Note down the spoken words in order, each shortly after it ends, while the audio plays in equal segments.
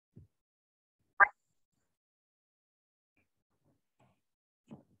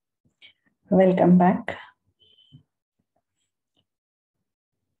Welcome back.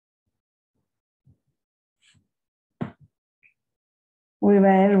 We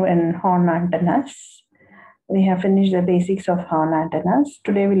were in horn antennas. We have finished the basics of horn antennas.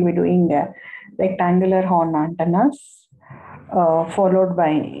 Today we'll be doing rectangular horn antennas, followed by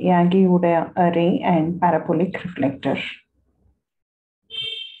Yagi array and parabolic reflector.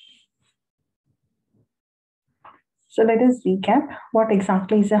 So let us recap what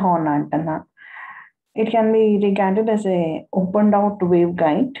exactly is a horn antenna. It can be regarded as a opened out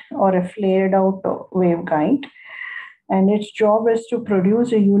waveguide or a flared out waveguide, and its job is to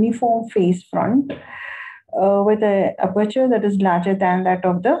produce a uniform phase front with an aperture that is larger than that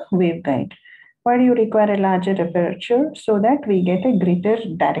of the waveguide. Why do you require a larger aperture? So that we get a greater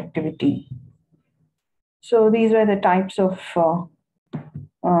directivity. So these were the types of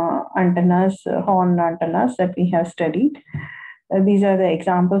antennas, horn antennas that we have studied. These are the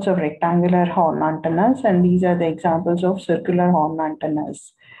examples of rectangular horn antennas, and these are the examples of circular horn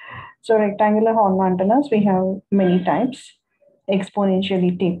antennas. So rectangular horn antennas, we have many types: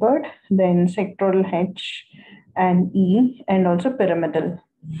 exponentially tapered, then sectoral H and E, and also pyramidal.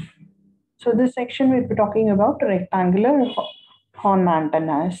 So this section we'll be talking about rectangular horn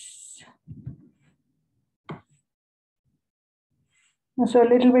antennas. So a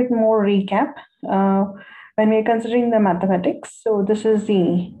little bit more recap. When we're considering the mathematics, so this is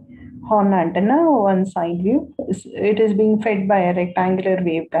the horn antenna, one side view. It is being fed by a rectangular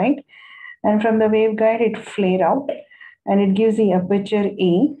waveguide, and from the waveguide it flare out, and it gives the aperture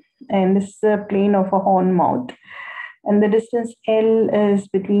A, and this is the plane of a horn mouth, and the distance L is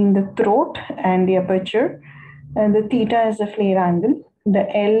between the throat and the aperture, and the theta is the flare angle, the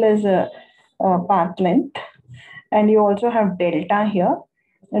L is a path length, and you also have delta here,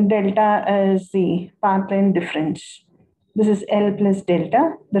 and delta is the path length difference. This is L plus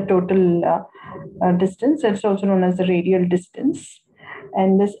delta, the total distance. It's also known as the radial distance,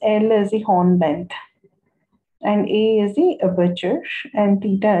 and this L is the horn length, and A is the aperture, and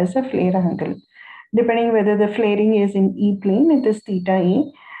theta is the flare angle. Depending whether the flaring is in E plane, it is theta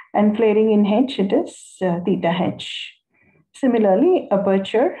E, and flaring in H, it is theta H. Similarly,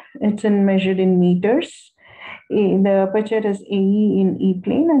 aperture, it's measured in meters. The aperture is AE in E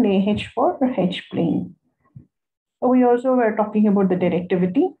plane and AH for H plane. We also were talking about the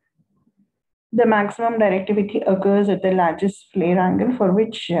directivity. The maximum directivity occurs at the largest flare angle, for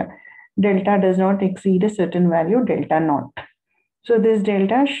which delta does not exceed a certain value, delta naught. So this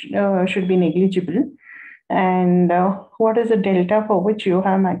delta should be negligible. And what is the delta for which you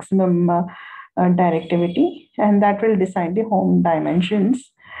have maximum directivity? And that will decide the horn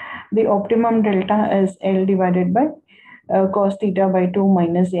dimensions. The optimum delta is L divided by cos theta by 2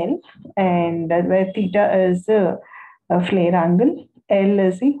 minus L, and where theta is the flare angle, L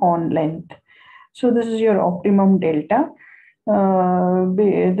is the horn length. So this is your optimum delta.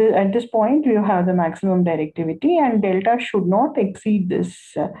 At this point, you have the maximum directivity, and delta should not exceed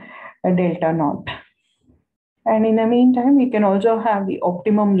this delta naught. And in the meantime, we can also have the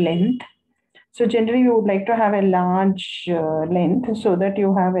optimum length. So generally, you would like to have a large length so that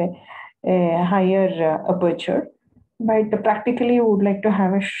you have a higher aperture. But practically, you would like to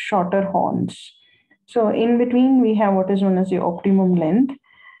have a shorter horns. So in between, we have what is known as the optimum length.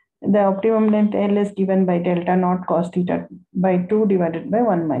 The optimum length L is given by delta naught cos theta by 2 divided by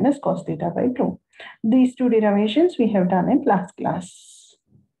 1 minus cos theta by 2. These two derivations we have done in last class.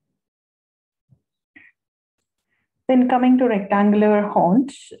 Then coming to rectangular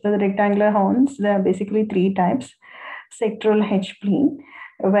horns, there are basically three types. Sectoral H plane,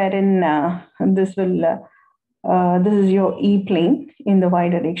 wherein this is your E plane in the y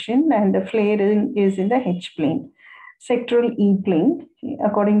direction, and the flaring is in the H plane. Sectoral E plane,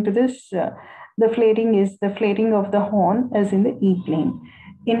 according to this, the flaring of the horn is in the E plane.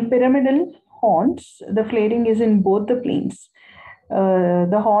 In pyramidal horns, the flaring is in both the planes.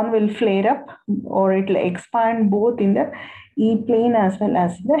 The horn will flare up, or it will expand both in the E plane as well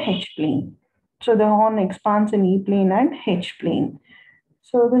as in the H plane. So the horn expands in E plane and H plane.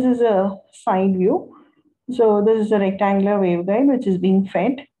 So this is a side view. So this is a rectangular waveguide which is being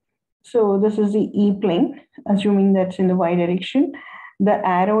fed. So this is the E plane, assuming that's in the y direction. The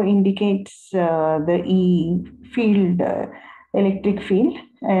arrow indicates the E field, electric field,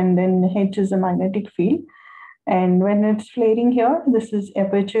 and then H is a magnetic field. And when it's flaring here, this is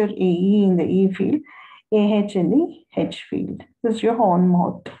aperture AE in the E field, AH in the H field. This is your horn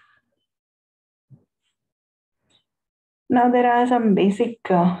mouth. Now there are some basic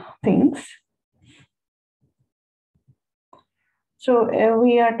things. So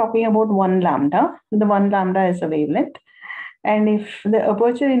we are talking about 1 lambda. The 1 lambda is a wavelength. and if the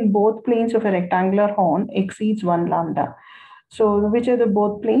aperture in both planes of a rectangular horn exceeds 1 lambda. So which are the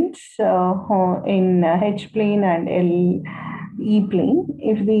both planes in H plane and E plane?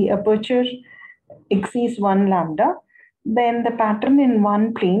 If the aperture exceeds 1 lambda, then the pattern in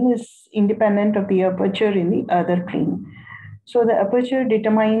one plane is independent of the aperture in the other plane. So the aperture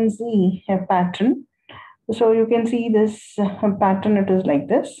determines the pattern. So you can see this pattern, it is like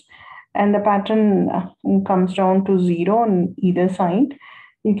this, and the pattern comes down to 0 on either side.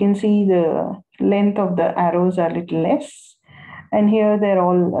 You can see the length of the arrows are little less, and here they're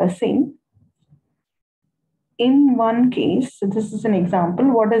all same. In one case, so this is an example,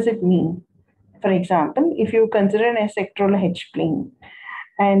 what does it mean? For example, if you consider a sectoral H plane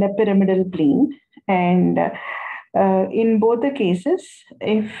and a pyramidal plane, and in both the cases,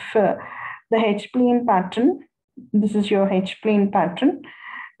 if the H plane pattern, this is your H plane pattern,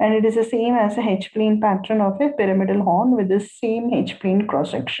 and it is the same as a H plane pattern of a pyramidal horn with the same H plane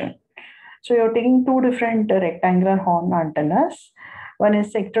cross section. So you're taking two different rectangular horn antennas. One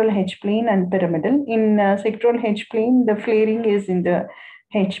is sectoral H plane and pyramidal. In sectoral H plane, the flaring is in the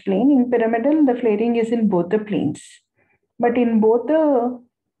H plane. In pyramidal, the flaring is in both the planes. But in both the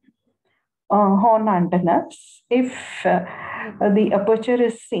horn antennas, if the aperture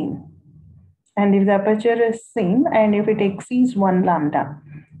is same, and if the aperture is same, and if it exceeds 1 lambda,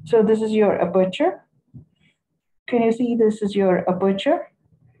 so this is your aperture. Can you see this is your aperture?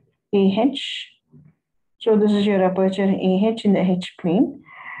 AH. So this is your aperture AH in the H plane.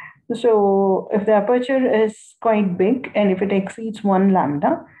 So if the aperture is quite big and if it exceeds 1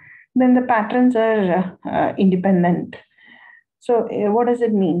 lambda, then the patterns are independent. So what does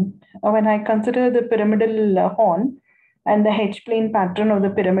it mean? When I consider the pyramidal horn and the H plane pattern of the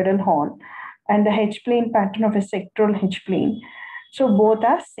pyramidal horn and the H plane pattern of a sectoral H plane, so both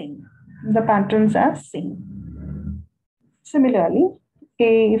are same. The patterns are same. Similarly,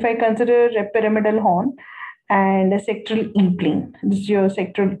 if I consider a pyramidal horn and a sectoral E plane, this is your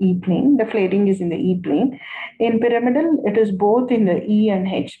sectoral E plane, the flaring is in the E plane. In pyramidal, it is both in the E and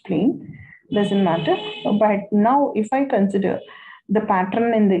H plane, doesn't matter. But now if I consider the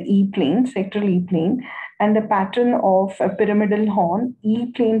pattern in the E plane, sectoral E plane, and the pattern of a pyramidal horn,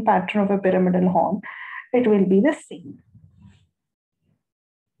 E plane pattern of a pyramidal horn, it will be the same.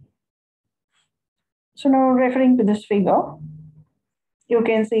 So now referring to this figure, you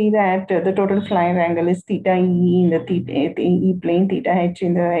can see that the total flying angle is theta E in the E plane, theta H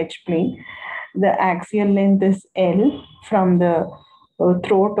in the H plane. The axial length is L from the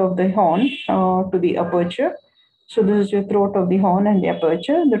throat of the horn to the aperture. So this is your throat of the horn and the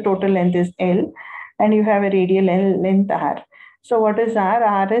aperture. The total length is L, and you have a radial length R. So what is R?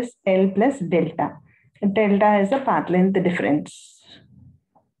 R is L plus delta. Delta is the path length difference.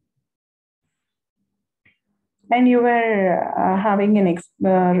 And you were having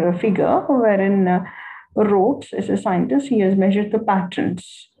an figure wherein Rhodes, as a scientist, he has measured the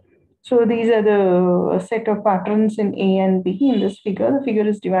patterns. So these are the set of patterns in A and B in this figure. The figure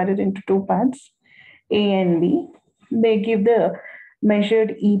is divided into two parts, A and B. They give the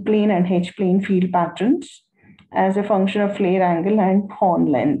measured E plane and H plane field patterns as a function of flare angle and horn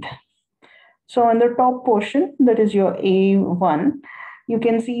length. So on the top portion, that is your A1, you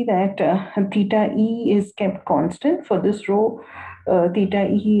can see that theta E is kept constant. For this row, theta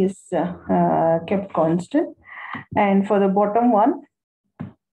E is kept constant. And for the bottom one,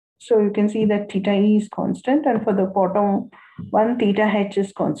 so you can see that theta E is constant, and for the bottom one, theta H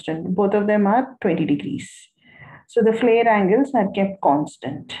is constant. Both of them are 20 degrees. So the flare angles are kept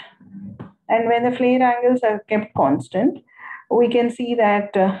constant. And when the flare angles are kept constant, we can see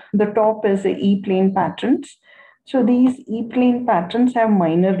that the top is the E plane patterns. So these E plane patterns have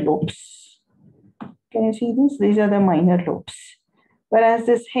minor lobes. Can you see this? These are the minor lobes. Whereas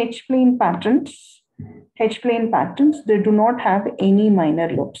this H plane patterns, they do not have any minor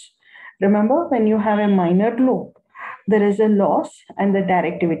lobes. Remember, when you have a minor lobe, there is a loss and the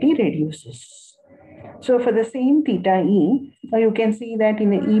directivity reduces. So for the same theta E, you can see that in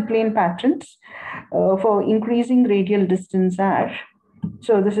the E plane patterns, for increasing radial distance R,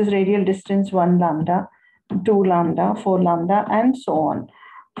 so this is radial distance 1 lambda, 2 lambda, 4 lambda, and so on.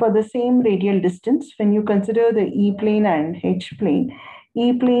 For the same radial distance, when you consider the E plane and H plane,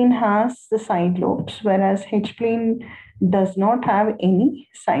 E plane has the side lobes, whereas H plane does not have any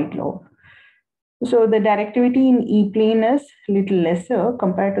side lobe. So the directivity in E plane is little lesser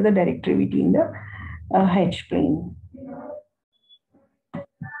compared to the directivity in the H plane.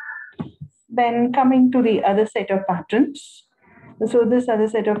 Then coming to the other set of patterns, So this other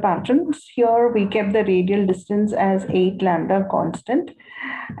set of patterns, here we kept the radial distance as 8 lambda constant,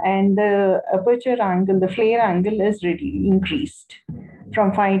 and the aperture angle, the flare angle is really increased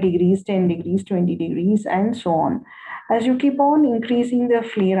from 5 degrees, 10 degrees, 20 degrees, and so on. As you keep on increasing the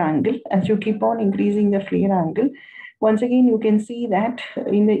flare angle, once again, you can see that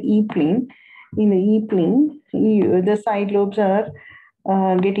in the E-plane, the side lobes are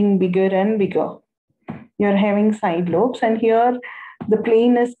getting bigger and bigger. You're having side lobes, and here the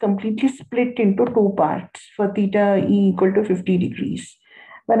plane is completely split into two parts for theta E equal to 50 degrees.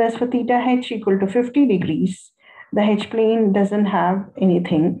 Whereas for theta H equal to 50 degrees, the H plane doesn't have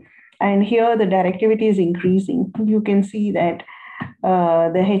anything. And here the directivity is increasing. You can see that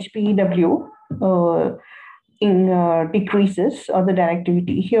the HPW decreases, or the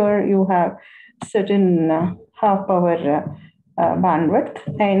directivity. Here you have certain half power bandwidth,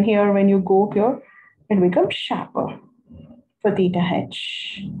 and here when you go here, it becomes sharper for theta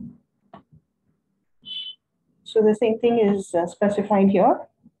H. So the same thing is specified here.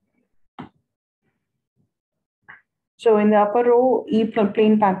 So in the upper row,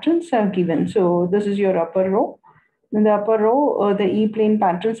 E-plane patterns are given. So this is your upper row. In the upper row, the E-plane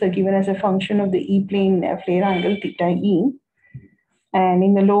patterns are given as a function of the E-plane flare angle theta E. And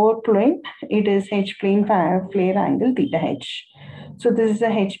in the lower plane, it is H-plane flare angle theta H. So this is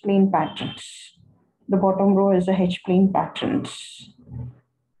the H-plane patterns. The bottom row is the H-plane patterns.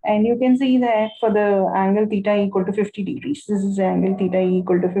 And you can see that for the angle theta equal to 50 degrees, this is the angle theta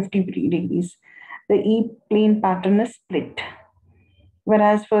equal to 50 degrees, the E-plane pattern is split.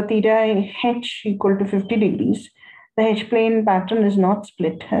 Whereas for theta H equal to 50 degrees, the H-plane pattern is not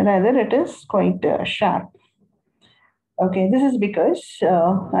split, rather it is quite sharp. Okay, this is because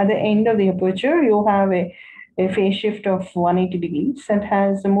at the end of the aperture, you have a phase shift of 180 degrees that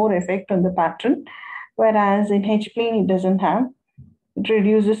has more effect on the pattern, whereas in H-plane it doesn't have. It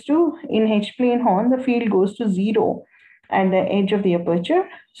reduces to, in H-plane horn, the field goes to 0 at the edge of the aperture,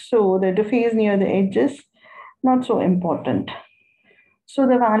 so that the phase near the edge is not so important. So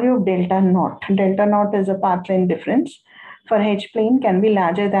the value of delta naught is a path length difference for H-plane can be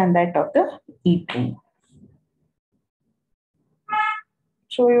larger than that of the E-plane.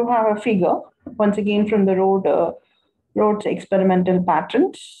 So you have a figure, once again from the Rhodes experimental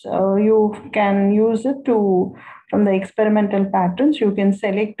patterns. You can use it to, from the experimental patterns, you can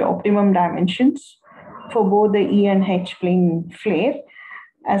select optimum dimensions for both the E and H plane flare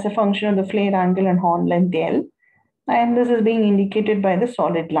as a function of the flare angle and horn length L. And this is being indicated by the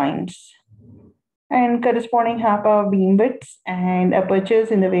solid lines. And corresponding half power beam widths and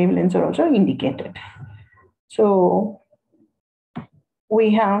apertures in the wavelengths are also indicated. So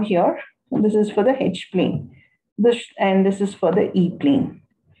we have here, this is for the H plane. This is for the E plane.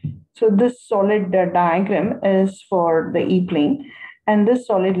 So this solid diagram is for the E plane, and this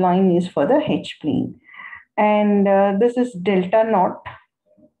solid line is for the H plane. And this is delta naught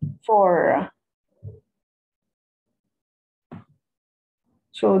for,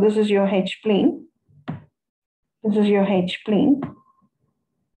 so this is your H plane. This is your H plane.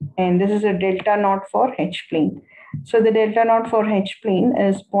 And this is a delta naught for H plane. So the delta naught for H plane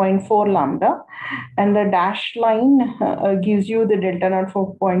is 0.4 lambda, and the dashed line gives you the delta naught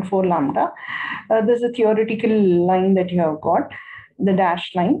for 0.4 lambda. This is a theoretical line that you have got, the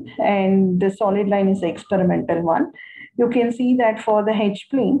dashed line, and the solid line is the experimental one. You can see that for the H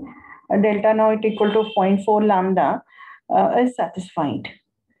plane, delta naught equal to 0.4 lambda is satisfied.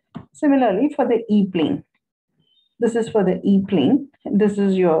 Similarly, for the E plane, this is for the E plane. This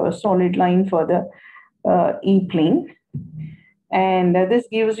is your solid line for the E plane, and this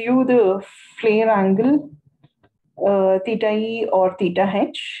gives you the flare angle theta E or theta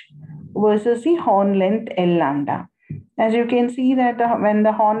H versus the horn length L lambda. As you can see that when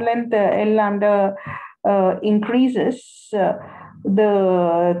the horn length L lambda increases,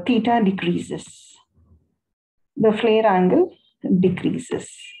 the theta decreases, the flare angle decreases.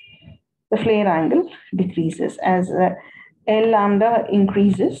 The flare angle decreases as L lambda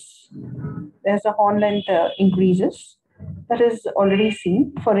increases, as the horn length increases. That is already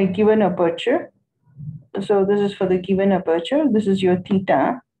seen for a given aperture. So this is for the given aperture. This is your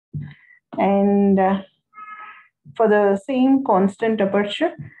theta. And for the same constant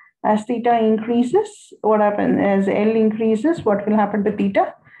aperture, as theta increases, what happens? As L increases, what will happen to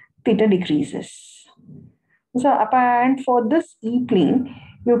theta? Theta decreases. So and for this E plane,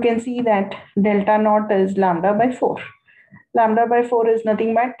 you can see that delta naught is lambda by 4. Lambda by 4 is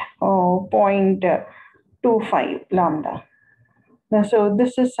nothing but 0.25 lambda. So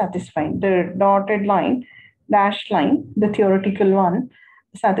this is satisfied. The dotted line, dashed line, the theoretical one,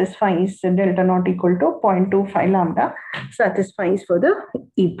 satisfies delta naught equal to 0.25 lambda, satisfies for the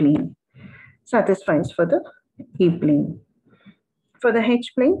E-plane. Satisfies for the E-plane. For the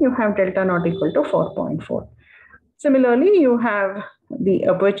H-plane, you have delta naught equal to 4.4. Similarly, you have the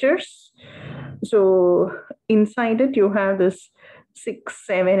apertures. So inside it, you have this 6,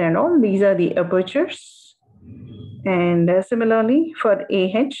 7 and all. These are the apertures. And similarly, for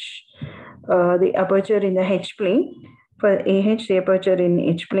AH, the aperture in the H-plane. For AH, the aperture in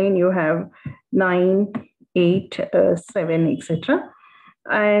H-plane, you have 9, 8, 7, etc.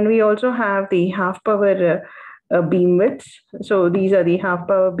 And we also have the half power beam widths. So these are the half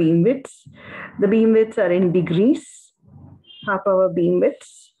power beam widths. The beam widths are in degrees, half power beam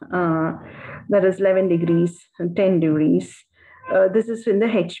widths. That is 11 degrees and 10 degrees. This is in the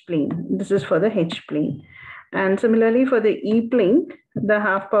H plane. This is for the H plane. And similarly for the E plane, the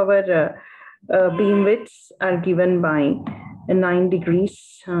half power beam widths are given by 9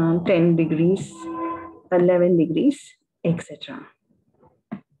 degrees, 10 degrees, 11 degrees, etc.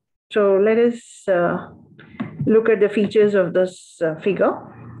 So let us look at the features of this figure.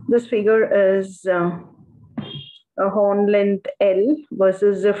 This figure is a horn length L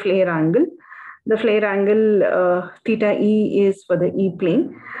versus the flare angle. The flare angle theta E is for the E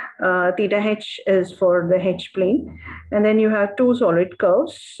plane, theta H is for the H plane, and then you have two solid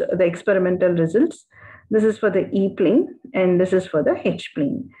curves, the experimental results. This is for the E plane and this is for the H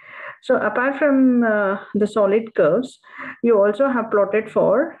plane. So apart from the solid curves, you also have plotted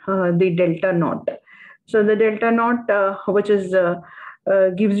for the delta naught. So the delta naught, which is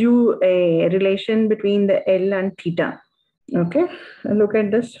gives you a relation between the L and theta. Okay, look at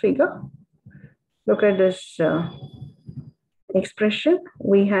this figure. Look at this expression.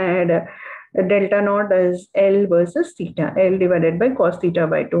 We had a delta naught as L versus theta, L divided by cos theta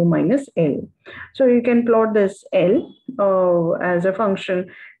by 2 minus L. So you can plot this L as a function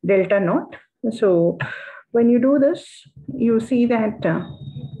delta naught. So when you do this, you see that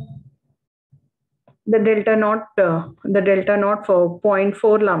the delta naught for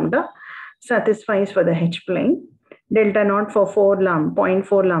 0.4 lambda satisfies for the H plane. Delta naught for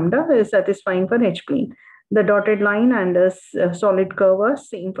 0.4 lambda is satisfying for H plane. The dotted line and the solid curve are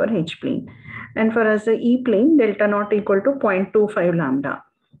same for H plane. And for us the E plane, delta naught equal to 0.25 lambda.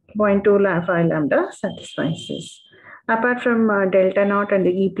 0.25 lambda satisfies this. Apart from delta naught and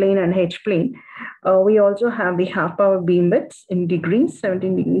the E plane and H plane, we also have the half power beam widths in degrees,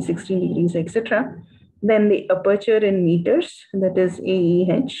 17 degrees, 16 degrees, etc. Then the aperture in meters, that is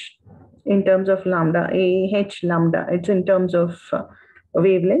AEH, in terms of lambda, AEH lambda, it's in terms of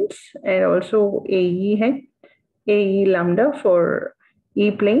wavelengths, and also AE lambda for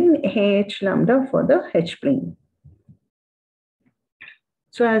E plane, AH lambda for the H plane.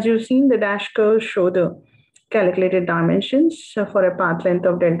 So as you've seen, the dash curves show the calculated dimensions. So for a path length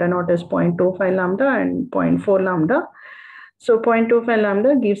of delta naught is 0.25 lambda and 0.4 lambda. So 0.25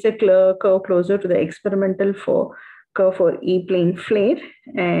 lambda gives a curve closer to the experimental curve for E plane flare,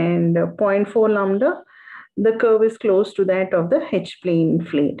 and 0.4 lambda, the curve is close to that of the H plane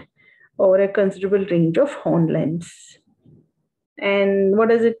flare over a considerable range of horn lengths. And what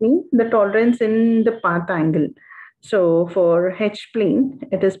does it mean? The tolerance in the path angle. So for H plane,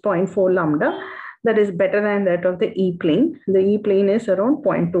 it is 0.4 lambda. That is better than that of the E plane. The E plane is around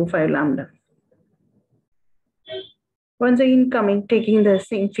 0.25 lambda. Once again, taking the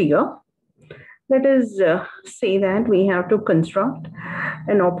same figure, let us say that we have to construct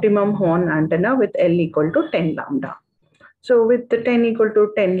an optimum horn antenna with L equal to 10 lambda. So with the 10 equal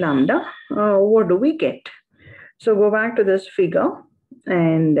to 10 lambda, what do we get? So go back to this figure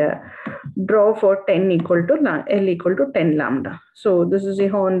and draw for 10 equal to L equal to 10 lambda. So this is a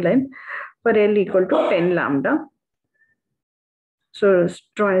horn length for L equal to 10 lambda. So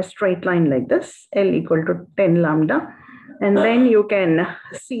draw a straight line like this, L equal to 10 lambda. And then you can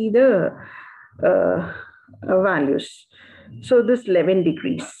see the values. So this 11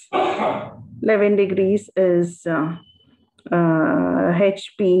 degrees. 11 degrees is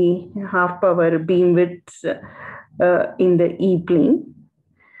HP half power beam widths in the E plane,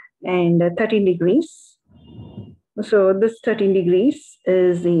 and 13 degrees. So this 13 degrees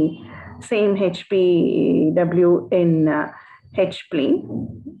is the same HPW in H plane.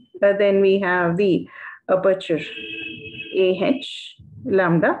 Then we have the aperture AH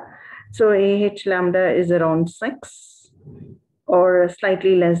lambda. So AH lambda is around 6 or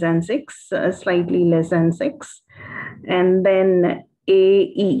slightly less than 6, slightly less than 6. And then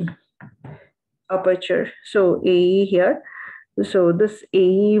AE aperture. So AE here. So this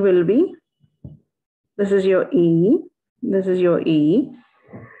AE will be, this is your AE, this is your AE.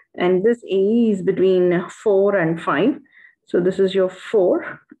 And this AE is between 4 and 5. So this is your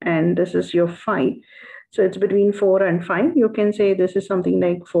 4 and this is your 5. So it's between 4 and 5. You can say this is something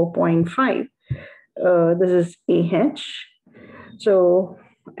like 4.5. This is AH. So,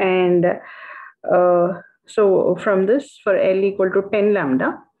 and so from this, for L equal to 10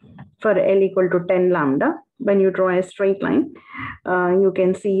 lambda, for L equal to 10 lambda, when you draw a straight line, you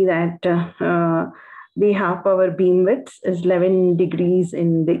can see that the half power beam width is 11 degrees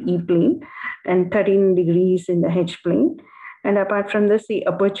in the E plane and 13 degrees in the H plane. And apart from this, the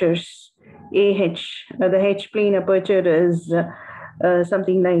apertures, AH, the H plane aperture is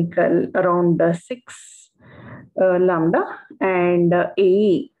something like around 6 lambda, and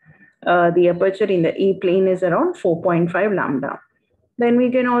AE, the aperture in the E plane is around 4.5 lambda. Then we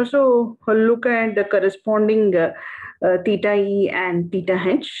can also look at the corresponding theta E and theta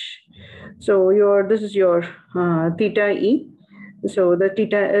H. So this is your theta E. So the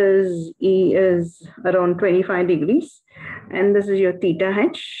theta E is around 25 degrees, and this is your theta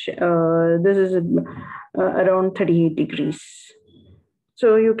H. This is around 38 degrees.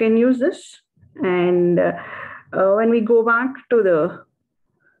 So you can use this, and when we go back to the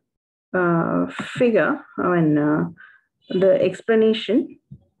figure, the explanation,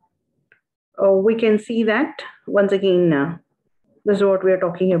 we can see that once again, this is what we are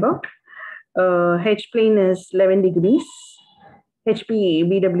talking about. H plane is 11 degrees, HP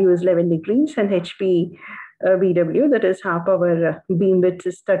BW is 11 degrees, and HP BW, that is half our beam width,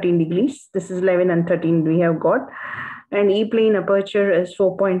 is 13 degrees. This is 11 and 13 we have got. And E plane aperture is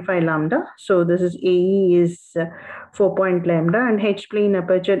 4.5 lambda. So this is AE is 4 lambda, and H plane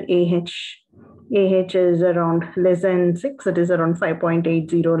aperture AH is around less than 6, it is around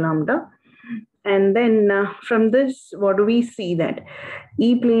 5.80 lambda. And then from this, what do we see? That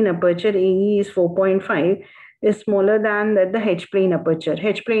E plane aperture AE is 4.5 is smaller than that the H plane aperture.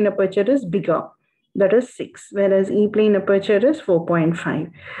 H plane aperture is bigger, that is 6, whereas E plane aperture is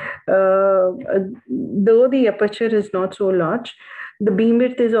 4.5. Though the aperture is not so large, the beam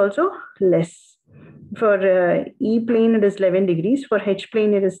width is also less. For E plane, it is 11 degrees. For H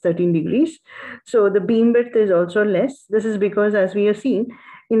plane, it is 13 degrees. So the beam width is also less. This is because, as we have seen,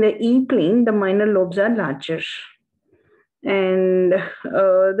 in the E plane, the minor lobes are larger. And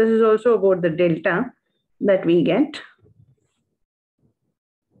this is also about the delta that we get.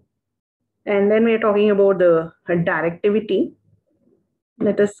 And then we're talking about the directivity.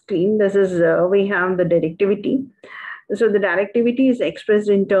 Let us clean. This is, we have the directivity. So the directivity is expressed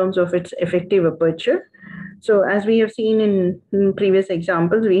in terms of its effective aperture. So as we have seen in previous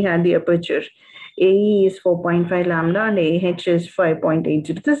examples, we had the aperture. AE is 4.5 lambda and AH is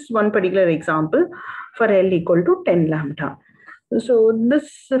 5.80. This is one particular example for L equal to 10 lambda. So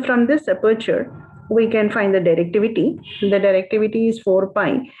from this aperture, we can find the directivity. The directivity is 4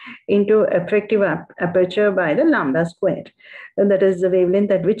 pi into effective aperture by the lambda square. And that is the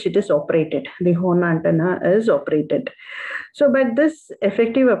wavelength at which it is operated. The horn antenna is operated. So, but this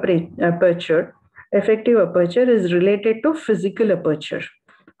effective aperture is related to physical aperture.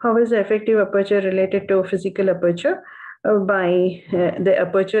 How is the effective aperture related to physical aperture? By the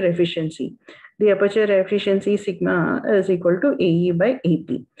aperture efficiency. The aperture efficiency sigma is equal to AE by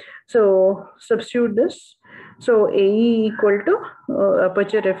AP. So substitute this. So AE equal to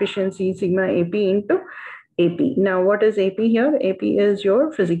aperture efficiency sigma AP into AP. Now what is AP here? AP is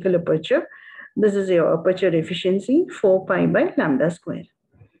your physical aperture. This is your aperture efficiency 4 pi by lambda square.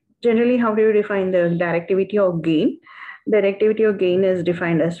 Generally, how do you define the directivity or gain? Directivity or gain is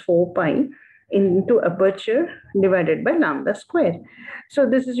defined as 4 pi into aperture divided by lambda square. So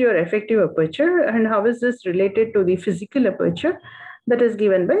this is your effective aperture. And how is this related to the physical aperture? That is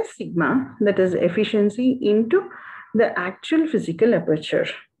given by sigma, that is efficiency into the actual physical aperture.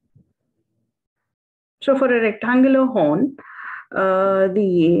 So for a rectangular horn,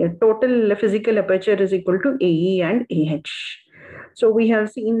 the total physical aperture is equal to AE and AH. So we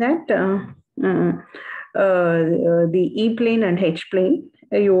have seen that the E plane and H plane,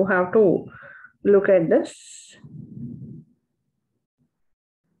 you have to look at this.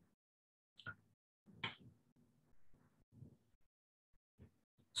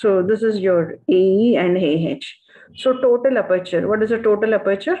 So this is your AE and AH. So total aperture, what is the total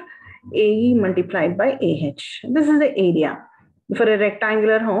aperture? AE multiplied by AH. This is the area. For a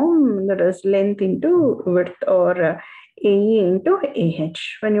rectangular horn, that is length into width, or AE into AH.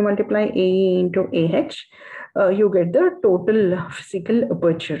 When you multiply AE into AH, you get the total physical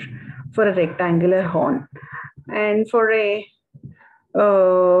aperture for a rectangular horn. And for a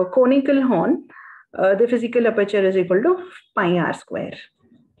conical horn, the physical aperture is equal to pi r square.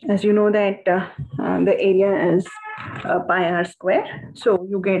 As you know that the area is pi r square. So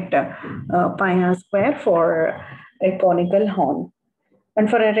you get pi r square for a conical horn. And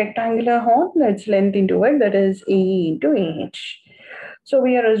for a rectangular horn, its length into it, that is AE into AH. So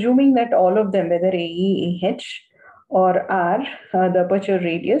we are assuming that all of them, whether AE, AH, or R, the aperture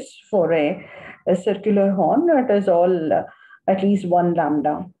radius for a circular horn, it is all at least 1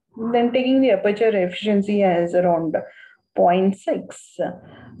 lambda. Then taking the aperture efficiency as around 0.6.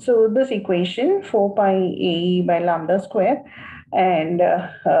 So this equation, 4 pi AE by lambda square, and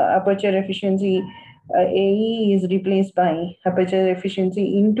aperture efficiency AE is replaced by aperture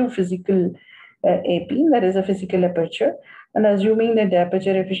efficiency into physical AP, that is a physical aperture, and assuming that the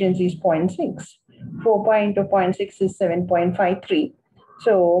aperture efficiency is 0.6, 4 pi into 0.6 is 7.53.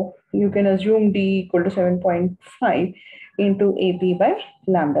 So you can assume D equal to 7.5 into AP by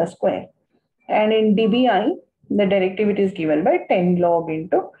lambda square. And in dBi, the directivity is given by 10 log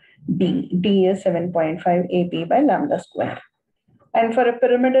into D. D is 7.5 AP by lambda square. And for a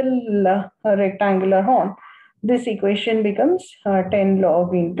pyramidal rectangular horn, this equation becomes 10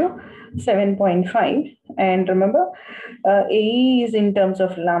 log into 7.5. And remember, AE is in terms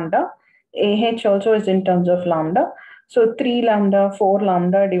of lambda. AH also is in terms of lambda. So 3 lambda, 4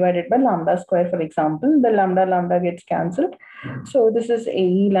 lambda divided by lambda square, for example, the lambda gets cancelled. So this is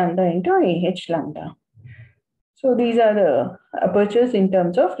AE lambda into AH lambda. So these are the apertures in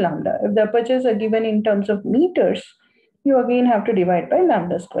terms of lambda. If the apertures are given in terms of meters, you again have to divide by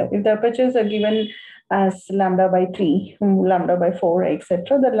lambda square. If the apertures are given as lambda by 3, lambda by 4,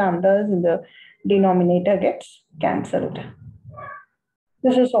 etc., the lambdas in the denominator gets cancelled.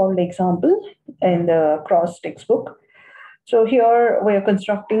 This is all the example in the cross textbook. So here we are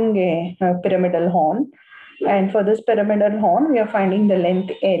constructing a pyramidal horn. And for this pyramidal horn, we are finding the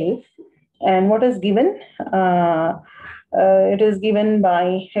length L. And what is given? It is given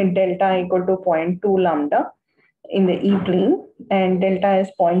by delta equal to 0.2 lambda in the E plane, and delta is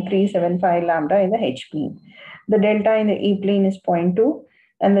 0.375 lambda in the H plane. The delta in the E plane is 0.2,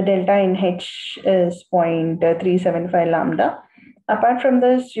 and the delta in H is 0.375 lambda. Apart from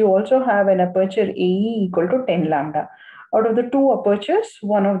this, you also have an aperture AE equal to 10 lambda. Out of the two apertures,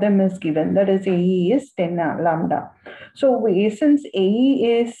 one of them is given, that is AE is 10 lambda. So since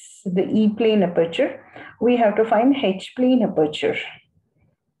AE is the E plane aperture, we have to find H plane aperture.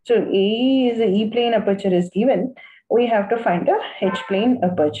 So AE is the E plane aperture is given, we have to find a H plane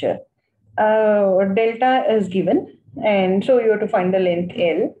aperture. Delta is given, and so you have to find the length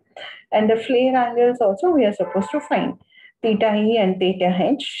L, and the flare angles also we are supposed to find. Theta E and theta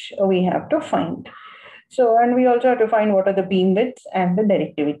H we have to find. So, and we also have to find what are the beam widths and the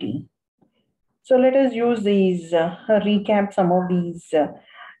directivity. So let us use these, recap some of these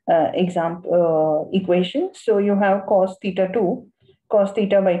example equations. So you have cos theta 2, cos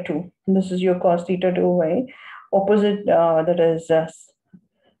theta by 2. This is your cos theta 2 by opposite, that is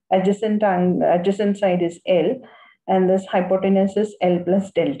adjacent side is L, and this hypotenuse is L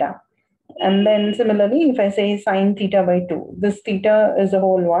plus delta. And then similarly, if I say sine theta by 2, this theta is a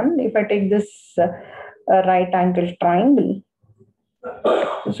whole one. If I take this right angle triangle,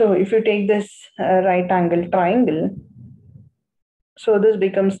 so if you take this right angle triangle, so this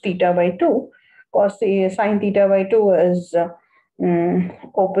becomes theta by 2. Cos sine theta by 2 is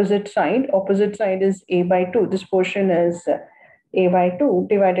opposite side. Opposite side is a by 2. This portion is a by 2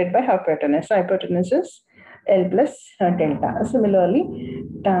 divided by hypotenuse. Hypotenuse is L plus delta. Similarly,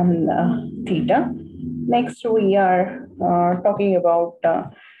 tan theta. Next, we are talking about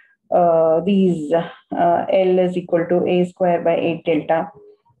these L is equal to a square by 8 delta.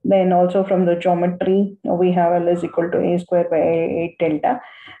 Then also from the geometry, we have L is equal to a square by 8 delta,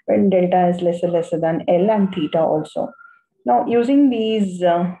 when delta is lesser than L, and theta also. Now, using these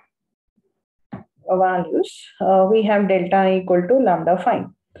values, we have delta equal to lambda 5.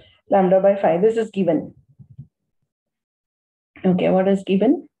 Lambda by 5, this is given. Okay, what is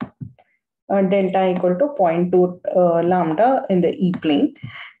given? Delta equal to 0.2 lambda in the E plane,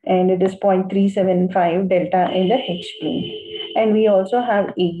 and it is 0.375 delta in the H plane. And we also have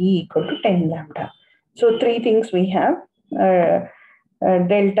AE equal to 10 lambda. So three things we have,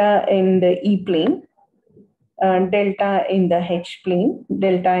 delta in the E plane, delta in the H plane,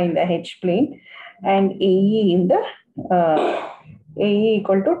 and AE in the AE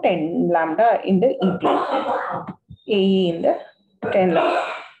equal to 10 lambda in the E plane. AE in the 10 lambda.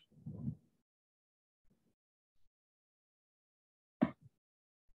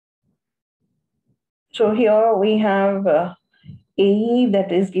 So here we have AE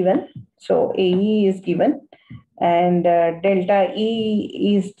that is given. So AE is given, and delta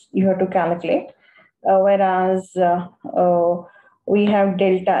E is you have to calculate. Whereas we have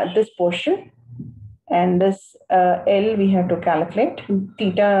delta, this portion, and this L we have to calculate.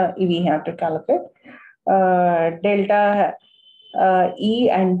 Theta we have to calculate. delta E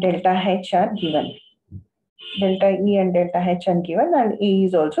and delta H are given. Delta E and delta H are given, and A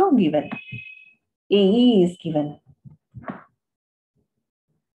is also given. AE is given.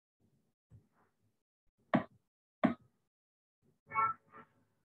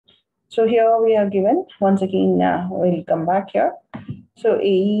 So here we are given, once again, we'll come back here. So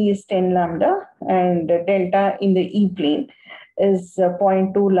AE is 10 lambda and delta in the E plane is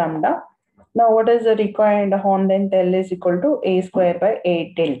 0.2 lambda. Now what is the required horn length? L is equal to A square by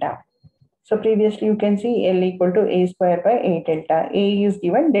 8 delta. So previously you can see L equal to A square by 8 delta. A is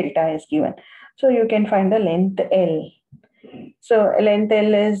given, delta is given. So you can find the length L. So length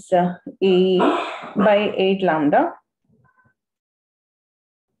L is A by 8 lambda.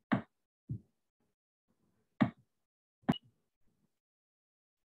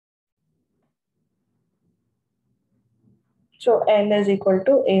 So L is equal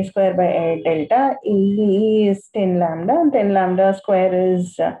to A square by 8 delta. E is 10 lambda. 10 lambda square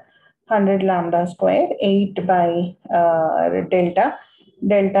is 100 lambda square. 8 by delta.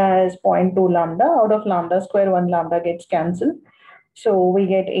 Delta is 0.2 lambda. Out of lambda square, 1 lambda gets cancelled. So we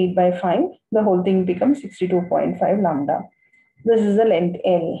get 8 by 5. The whole thing becomes 62.5 lambda. This is the length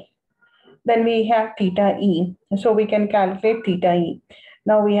L. Then we have theta E. So we can calculate theta E.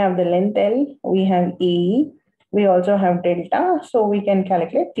 Now we have the length L, we have AE, we also have delta, so we can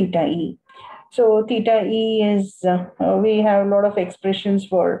calculate theta E. So theta E is, we have a lot of expressions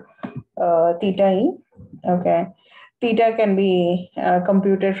for theta E. Okay. Theta can be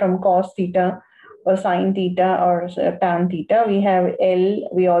computed from cos theta or sine theta or tan theta. We have L,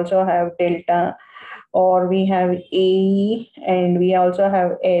 we also have delta, or we have AE and we also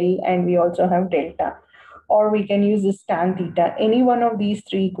have L and we also have delta, or we can use this tan theta. Any one of these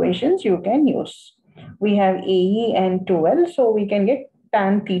three equations you can use. We have AE and 2L, so we can get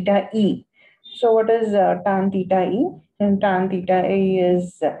tan theta E. So what is tan theta E? And tan theta E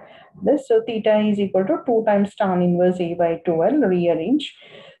is this. So theta is equal to 2 times tan inverse A by 2L, rearrange.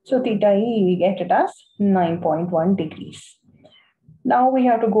 So theta E, we get it as 9.1 degrees. Now we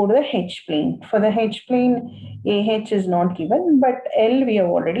have to go to the H plane. For the H plane, AH is not given, but L we have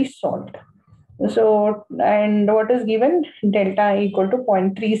already solved. So, and what is given? Delta equal to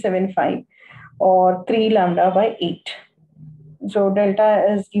 0.375 or 3 lambda by 8. So delta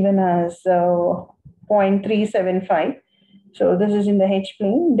is given as 0.375. So this is in the H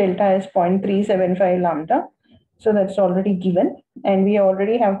plane. Delta is 0.375 lambda. So that's already given. And we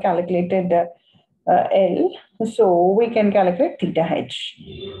already have calculated L. So we can calculate theta H.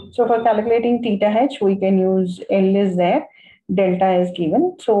 So for calculating theta H, we can use L is there, delta is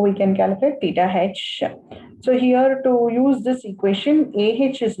given. So we can calculate theta H. So here to use this equation,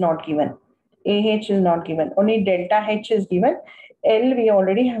 AH is not given. AH is not given. Only delta H is given. L we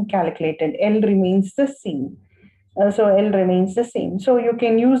already have calculated. L remains the same. So L remains the same. So you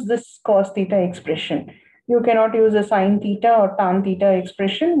can use this cos theta expression. You cannot use a sine theta or tan theta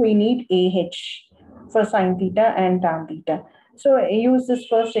expression. We need AH for sine theta and tan theta. So use this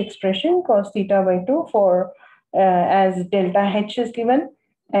first expression cos theta by 2 for as delta H is given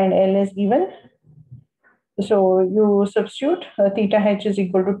and L is given. So you substitute theta H is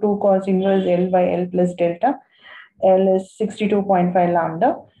equal to 2 cos inverse L by L plus delta. L is 62.5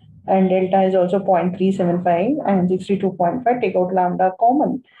 lambda and delta is also 0.375 and 62.5. Take out lambda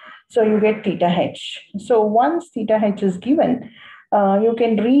common. So you get theta H. So once theta H is given, you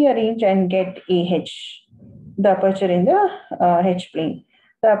can rearrange and get AH, the aperture in the H plane.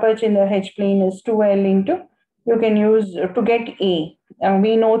 The aperture in the H plane is 2L into, you can use to get A.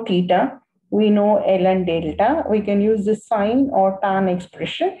 We know theta, we know L and delta. We can use the sine or tan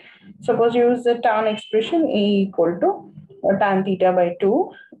expression. Suppose you use the tan expression, A equal to tan theta by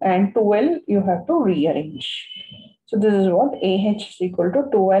 2 and 2L you have to rearrange. So this is what AH is equal to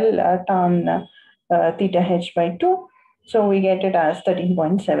 2L tan theta H by 2. So we get it as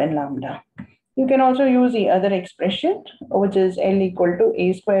 13.7 lambda. You can also use the other expression, which is L equal to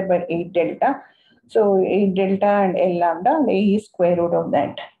A square by 8 delta. So 8 delta and L lambda and A is square root of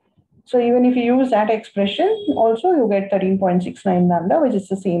that. So even if you use that expression, also you get 13.69 lambda, which is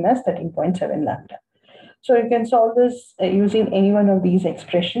the same as 13.7 lambda. So you can solve this using any one of these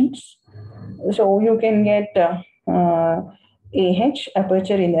expressions. So you can get AH,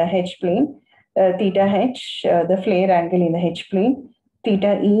 aperture in the H plane, theta H, the flare angle in the H plane,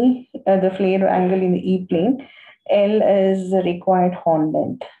 theta E, the flare angle in the E plane. L is the required horn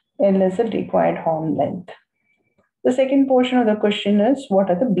length. L is the required horn length. The second portion of the question is,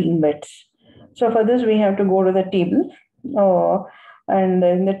 what are the beam widths? So for this, we have to go to the table. And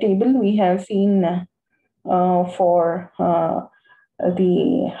in the table, we have seen for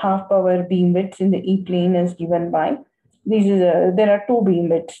the half power beam widths in the E plane is given by there are two beam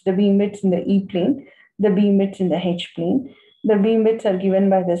widths, the beam widths in the E plane, the beam widths in the H plane. The beam widths are given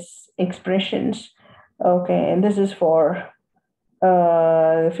by this expressions. Okay, and this is for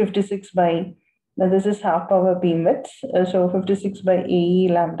 56 by, now this is half power beam width, so 56 by AE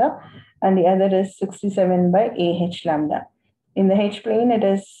lambda, and the other is 67 by AH lambda. In the H plane, it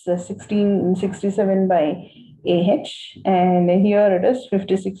is 1667 by AH, and here it is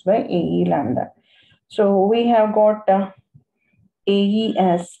 56 by AE lambda. So we have got AE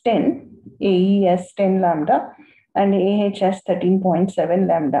as 10 lambda, and AH as 13.7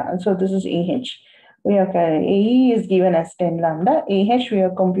 lambda. So this is AH. We have AE is given as 10 lambda. AH we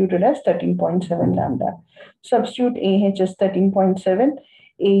have computed as 13.7 lambda. Substitute AH as 13.7,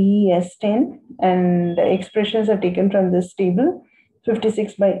 AE as 10, and the expressions are taken from this table,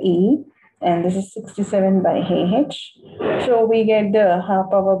 56 by AE, and this is 67 by AH. So we get the half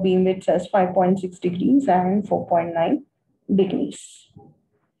power beam width as 5.6 degrees and 4.9 degrees.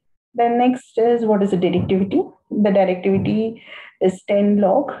 Then next is, what is the directivity? The directivity is 10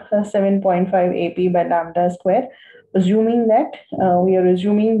 log 7.5 AP by lambda square, assuming that we are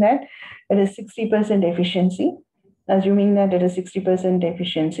assuming that it is 60% efficiency, assuming that it is 60%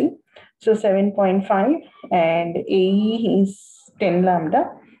 efficiency. So 7.5, and AE is 10 lambda.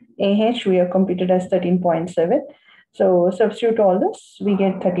 AH we have computed as 13.7. So substitute all this, we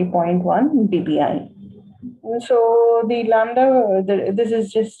get 30.1 dBi. So the lambda, this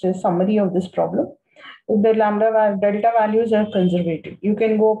is just a summary of this problem. The lambda delta values are conservative. You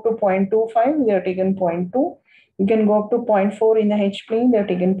can go up to 0.25, they are taken 0.2. You can go up to 0.4 in the H plane, they are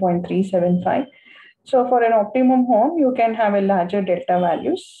taken 0.375. So for an optimum horn, you can have a larger delta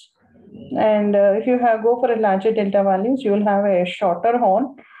values. And if you go for a larger delta values, you will have a shorter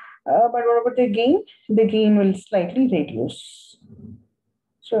horn. But what about the gain? The gain will slightly reduce.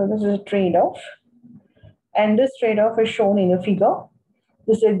 So this is a trade-off. And this trade-off is shown in a figure.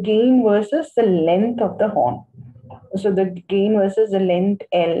 This is a gain versus the length of the horn. So the gain versus the length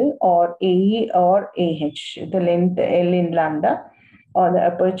L or AE or AH, the length L in lambda, or the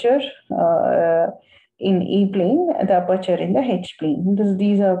aperture in E plane, the aperture in the H plane.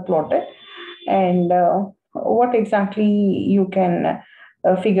 These are plotted. And what exactly you can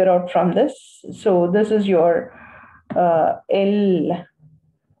figure out from this? So this is your L,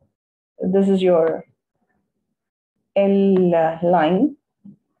 this is your L line.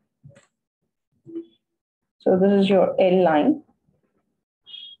 So this is your L line.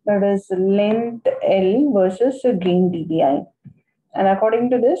 That is length L versus gain dBi. And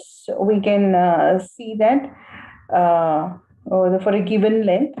according to this, we can see that for a given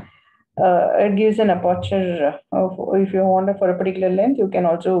length, it gives an aperture of, if you want for a particular length, you can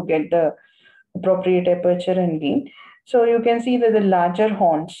also get the appropriate aperture and gain. So you can see that the larger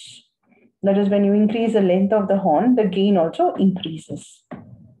horns, that is when you increase the length of the horn, the gain also increases.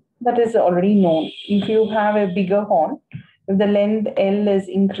 That is already known. If you have a bigger horn, if the length L is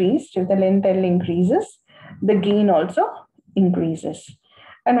increased, if the length L increases, the gain also increases.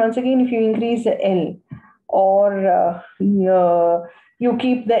 And once again, if you increase the L, or you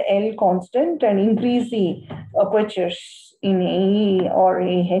keep the L constant and increase the apertures in AE or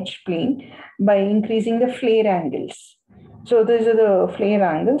AH plane by increasing the flare angles. So these are the flare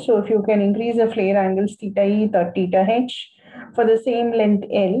angles. So if you can increase the flare angles theta E or theta H, for the same length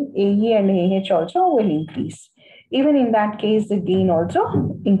L, AE and AH also will increase. Even in that case, the gain also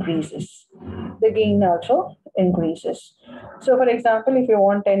increases. The gain also increases. So for example, if you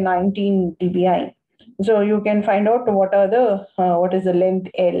want a 19 dBi, so you can find out what is the length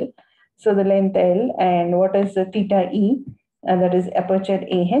L. So the length L, and what is the theta E, and that is aperture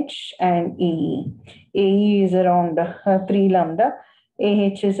AH and AE. AE is around 3 lambda,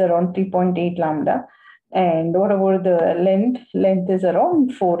 AH is around 3.8 lambda. And what about the length? Length is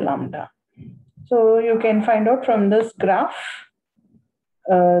around 4 lambda. So you can find out from this graph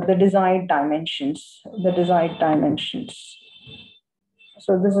the desired dimensions.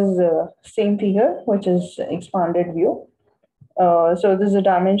 So this is the same figure, which is expanded view. So this is the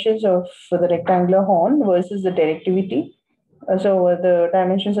dimensions of the rectangular horn versus the directivity. So the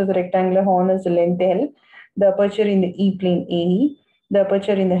dimensions of the rectangular horn is the length L, the aperture in the E plane AE, the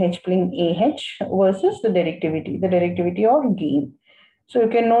aperture in the H plane AH versus the directivity or gain. So you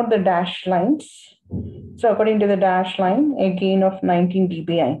can note the dashed lines. So according to the dashed line, a gain of 19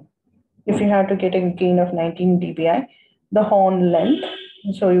 dBi. If you have to get a gain of 19 dBi, the horn length,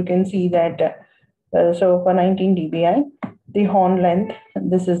 so you can see that, so for 19 dBi, the horn length,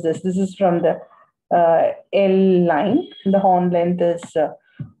 this is from the L line, the horn length is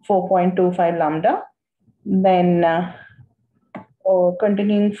 4.25 lambda. Then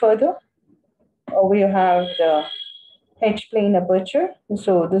Continuing further, we have the H-plane aperture.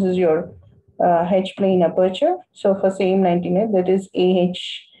 So this is your H-plane aperture. So for same 99, that is AH.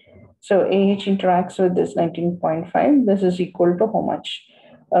 So AH interacts with this 19.5. This is equal to how much?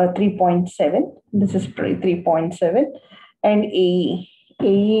 3.7. This is 3.7. And AE.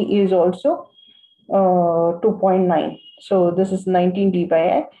 AE is also 2.9. So this is 19 d by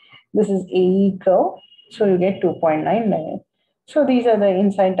I. This is AE curve. So you get 2.99. So these are the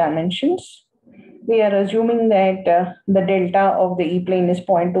inside dimensions. We are assuming that the delta of the E plane is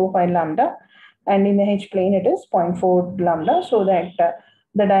 0.25 lambda, and in the H plane it is 0.4 lambda, so that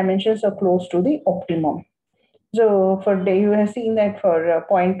the dimensions are close to the optimum. So for the, you have seen that for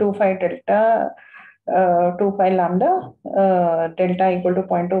 0.25 delta, 25 lambda, delta equal to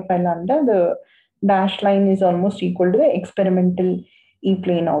 0.25 lambda, the dashed line is almost equal to the experimental E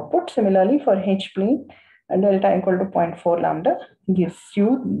plane output. Similarly, for H plane, delta equal to 0.4 lambda gives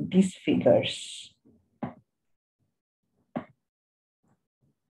you these figures.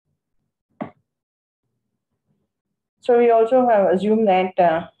 So we also have assumed that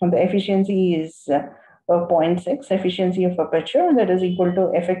the efficiency is 0.6, efficiency of aperture, that is equal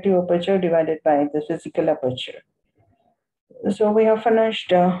to effective aperture divided by the physical aperture. So we have finished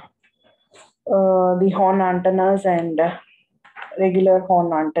the horn antennas and regular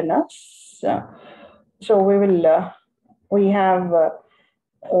horn antennas. So we have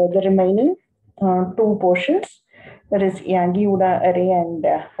the remaining two portions, that is Yagi-Uda array and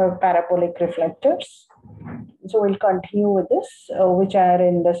parabolic reflectors. So we'll continue with this, which are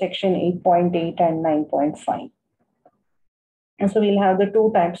in the section 8.8 and 9.5. And so we'll have the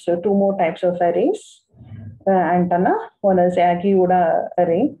two more types of arrays, antenna. One is Yagi-Uda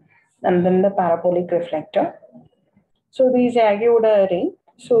array, and then the parabolic reflector. So these Yagi-Uda array,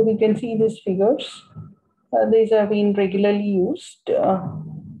 so we can see these figures. These have been regularly used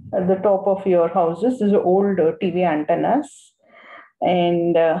at the top of your houses. These are old TV antennas,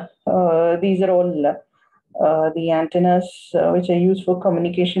 and these are all the antennas which are used for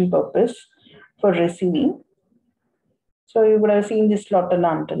communication purpose for receiving. So you would have seen this slotted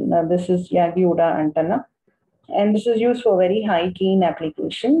antenna. This is Yagi-Uda antenna, and this is used for very high gain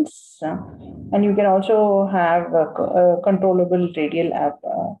applications. And you can also have a controllable radial app.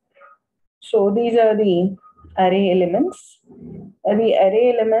 So these are the array elements. The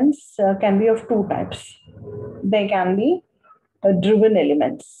array elements can be of two types. They can be driven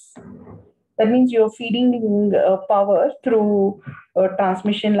elements. That means you're feeding power through a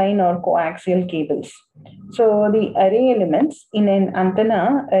transmission line or coaxial cables. So the array elements in an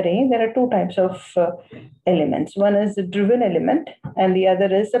antenna array, there are two types of elements. One is the driven element and the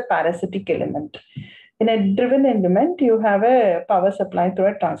other is a parasitic element. In a driven element, you have a power supply through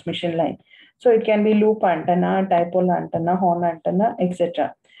a transmission line. So it can be loop antenna, dipole antenna, horn antenna,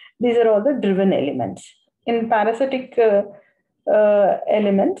 etc. These are all the driven elements. In parasitic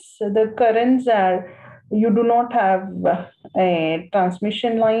elements, the currents are, you do not have a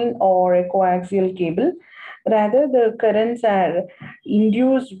transmission line or a coaxial cable. Rather, the currents are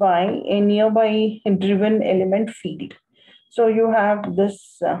induced by a nearby driven element field. So you have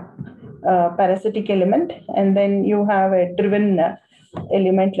this parasitic element, and then you have a driven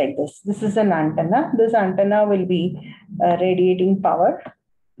element like this. This is an antenna. This antenna will be radiating power.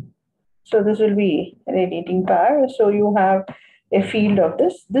 So this will be radiating power. So you have a field of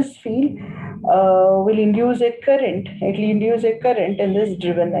this. This field will induce a current. It will induce a current in this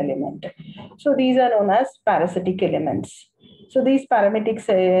driven element. So these are known as parasitic elements. So these parasitic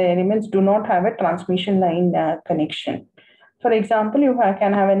elements do not have a transmission line connection. For example, you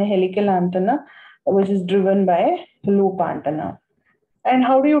can have a helical antenna which is driven by a loop antenna. And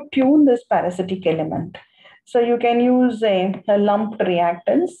how do you tune this parasitic element? So you can use a lumped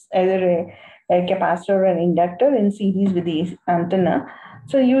reactance, either a capacitor or an inductor in series with the antenna.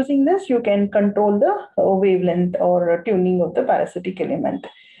 So using this, you can control the wavelength or tuning of the parasitic element.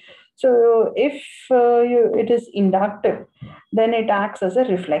 So if it is inductive, then it acts as a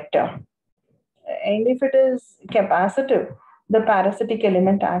reflector. And if it is capacitive, the parasitic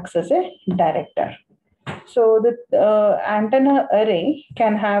element acts as a director. So the antenna array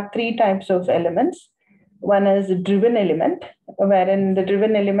can have three types of elements. One is a driven element, wherein the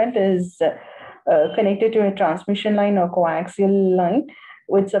driven element is connected to a transmission line or coaxial line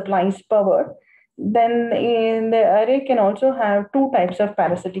which supplies power. Then in the array can also have two types of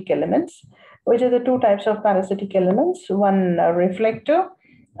parasitic elements, which are the two types of parasitic elements, one a reflector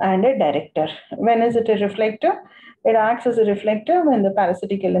and a director. When is it a reflector? It acts as a reflector when the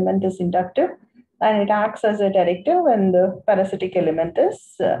parasitic element is inductive, and it acts as a director when the parasitic element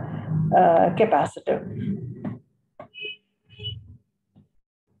is capacitive.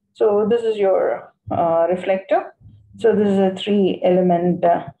 So this is your reflector. So this is a 3-element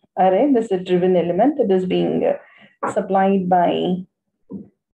array. This is a driven element. It is being supplied by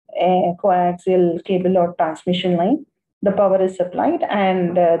a coaxial cable or transmission line. The power is supplied,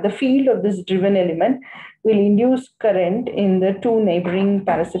 and the field of this driven element will induce current in the two neighboring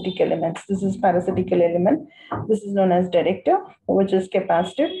parasitic elements. This is parasitic element. This is known as director, which is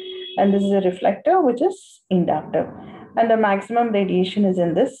capacitive, and this is a reflector, which is inductive. And the maximum radiation is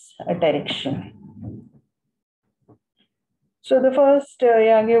in this direction. So the first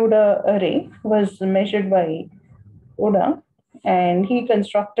Yagi-Uda array was measured by Uda, and he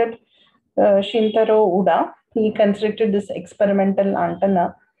constructed Shintaro Uda. He constructed this experimental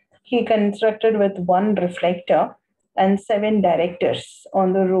antenna. He constructed with one reflector and 7 directors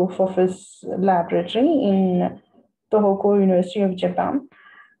on the roof of his laboratory in Tohoku University of Japan.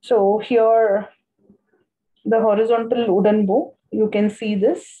 So here, the horizontal wooden bow, you can see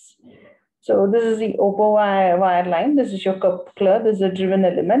this. So this is the OPPO wire line. This is your coupler. This is a driven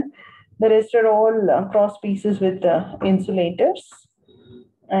element. The rest are all cross pieces with insulators.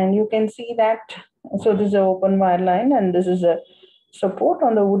 And you can see that. So this is an open wire line, and this is a support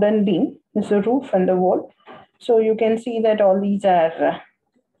on the wooden beam. This is a roof and the wall. So you can see that all these are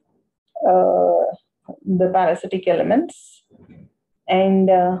the parasitic elements. And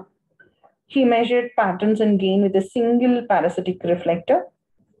he measured patterns and gain with a single parasitic reflector.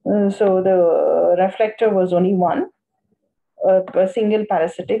 So the reflector was only one, a single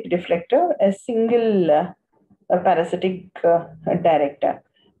parasitic reflector, a single parasitic director.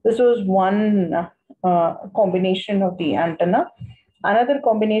 This was one combination of the antenna. Another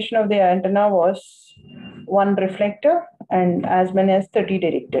combination of the antenna was one reflector and as many as 30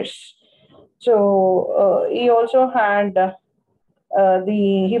 directors. So he also had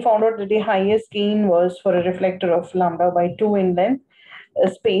he found out that the highest gain was for a reflector of lambda by 2 in length,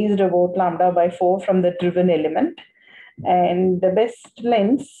 spaced about lambda by 4 from the driven element. And the best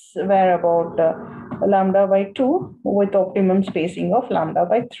lengths were about lambda by 2 with optimum spacing of lambda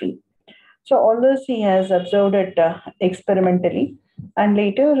by 3. So all this he has observed it experimentally, and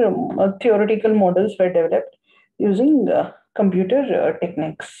later theoretical models were developed using computer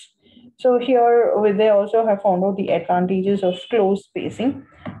techniques. So here they also have found out the advantages of close spacing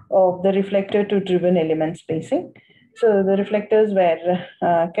of the reflector to driven element spacing. So the reflectors were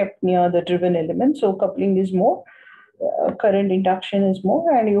kept near the driven element, so coupling is more, current induction is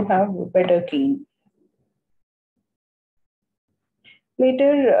more, and you have better gain.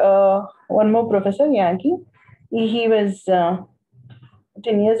 Later, one more professor, Yagi, he was 10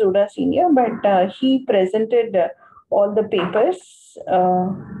 years Uda senior, but he presented all the papers.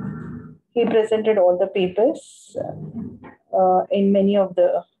 He presented all the papers in many of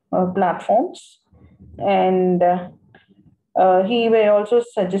the platforms, and he were also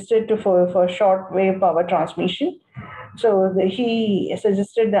suggested for short wave power transmission. So he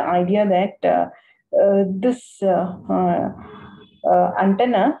suggested the idea that this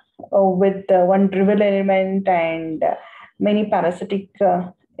antenna with one driven element and many parasitic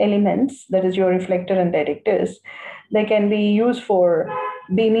elements, that is your reflector and directors, they can be used for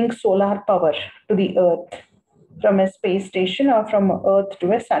beaming solar power to the earth from a space station or from earth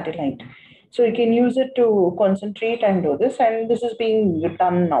to a satellite. So you can use it to concentrate and do this, and this is being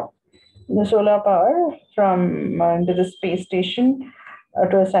done now. The solar power from to the space station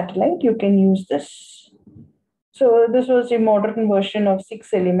to a satellite, you can use this. So this was a modern version of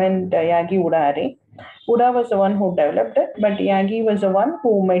 6-element Yagi-Uda array. Uda was the one who developed it, but Yagi was the one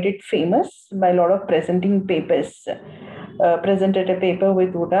who made it famous by a lot of presenting papers. Presented a paper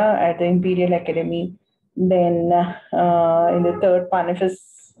with Uda at the Imperial Academy, then in the third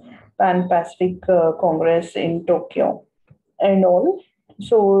Pan-Pacific Congress in Tokyo and all.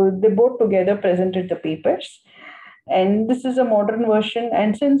 So they both together presented the papers. And this is a modern version.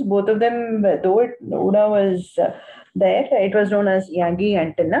 And since both of them, though Uda was there, it was known as Yagi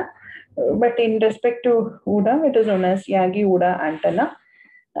antenna. But in respect to Uda, it is known as Yagi-Uda antenna.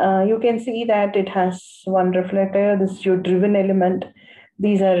 You can see that it has one reflector. This is your driven element.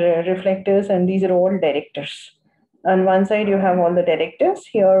 These are reflectors, and these are all directors. On one side, you have all the directors.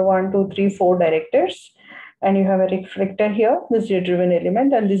 Here, 1, 2, 3, 4 directors. And you have a reflector here. This is your driven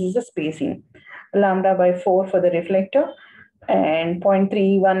element, and this is the spacing. Lambda by 4 for the reflector, and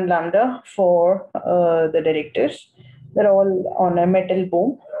 0.31 lambda for the directors. They're all on a metal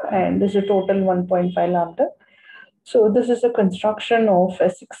boom, and this is a total 1.5 lambda. So this is a construction of a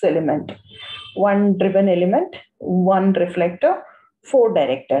 6-element, one driven element, one reflector, 4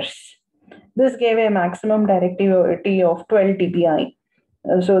 directors. This gave a maximum directivity of 12 dBi.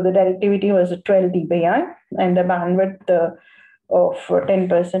 So the directivity was 12 dBi, and the bandwidth of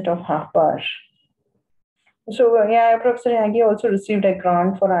 10% of half power. So yeah, Professor Yagi also received a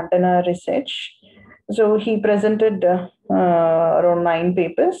grant for antenna research. So he presented around 9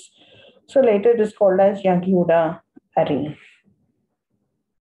 papers. So later it is called as Yagi-Uda array.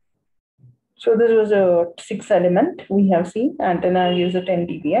 So this was a 6 element we have seen. Antenna gives a 10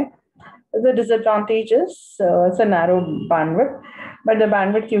 dBi. The disadvantage is it's a narrow bandwidth, but the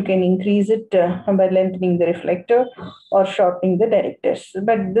bandwidth you can increase it by lengthening the reflector or shortening the directors.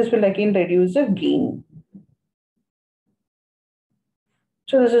 But this will again reduce the gain.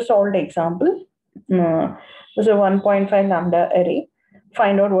 So this is a solved example. This is a 1.5 lambda array.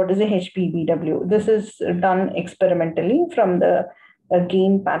 Find out what is a HPBW. This is done experimentally from the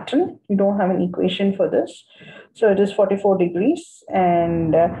gain pattern. You don't have an equation for this. So it is 44 degrees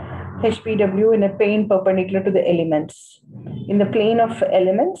and HPW in a plane perpendicular to the elements. In the plane of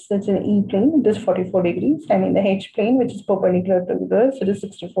elements, that's an E plane, it is 44 degrees. And in the H plane, which is perpendicular to this, it is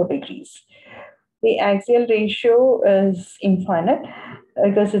 64 degrees. The axial ratio is infinite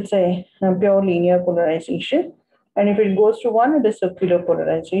because it's a pure linear polarization. And if it goes to 1, it is circular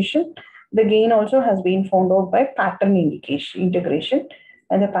polarization. The gain also has been found out by pattern integration,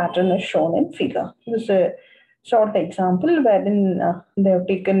 and the pattern is shown in figure. This is a short example wherein they have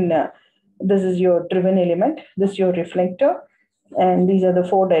taken, this is your driven element, this is your reflector, and these are the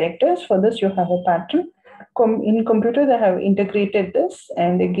 4 directors. For this, you have a pattern. In computer, they have integrated this,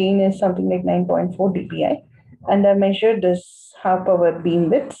 and the gain is something like 9.4 dBi. And I measured this half power beam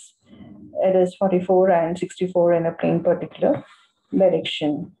widths. It is 44 and 64 in a plane particular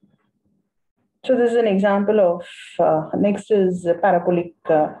direction. So this is an example of, next is parabolic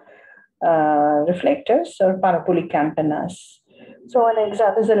reflectors or parabolic antennas. So an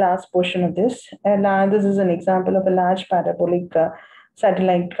example is the last portion of this. This is an example of a large parabolic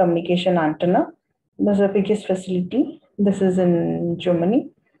satellite communication antenna. This is the biggest facility. This is in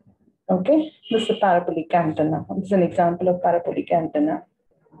Germany. Okay, this is a parabolic antenna. This is an example of parabolic antenna.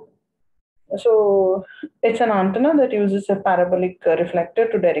 So it's an antenna that uses a parabolic reflector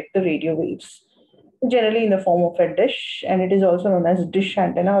to direct the radio waves, generally in the form of a dish, and it is also known as dish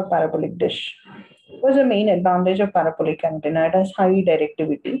antenna or parabolic dish. What's the main advantage of parabolic antenna? It has high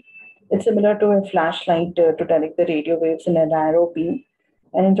directivity. It's similar to a flashlight to direct the radio waves in a narrow beam,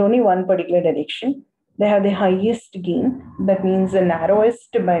 and it's only one particular direction. They have the highest gain, that means the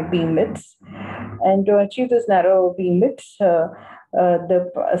narrowest by beam widths. And to achieve this narrow beam widths,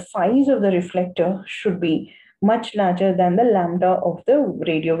 the size of the reflector should be much larger than the lambda of the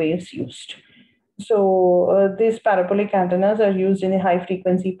radio waves used. So these parabolic antennas are used in the high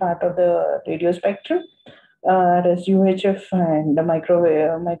frequency part of the radio spectrum. That is UHF and the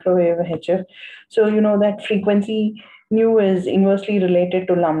microwave HF. So you know that frequency nu is inversely related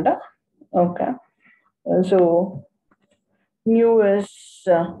to lambda. Okay. So nu is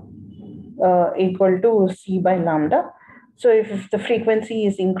equal to C by lambda. So if the frequency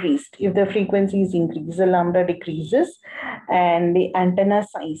is increased, the lambda decreases and the antenna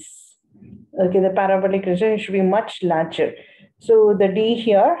size, okay, the parabolic region should be much larger. So the D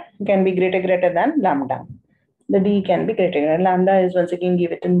here can be greater than lambda. The D can be greater. Lambda is once again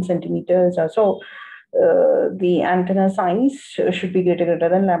given in centimeters. So the antenna size should be greater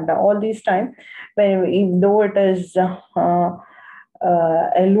than lambda. All this time, though it is a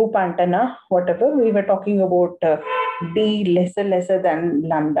loop antenna, whatever, we were talking about D lesser than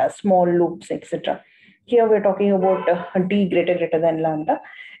lambda, small loops, etc. Here we're talking about D greater than lambda.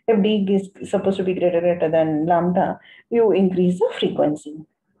 If D is supposed to be greater than lambda, you increase the frequency.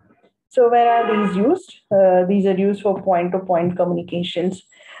 So where are these used? These are used for point-to-point communications,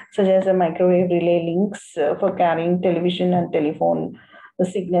 such as a microwave relay links for carrying television and telephone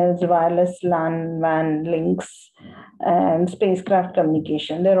signals, wireless LAN, WAN links, and spacecraft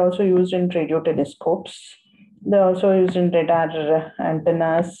communication. They're also used in radio telescopes. They're also used in radar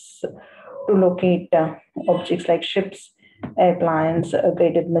antennas to locate objects like ships, airplanes,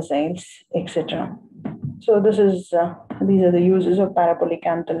 guided missiles, etc. So this is these are the uses of parabolic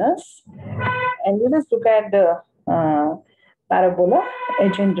antennas. And let us look at the parabola,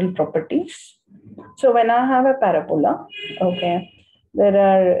 general properties. So when I have a parabola, okay, there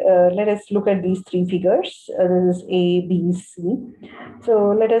are, let us look at these 3 figures. This is A, B, C.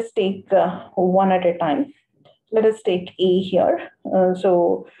 So let us take one at a time. Let us take A here.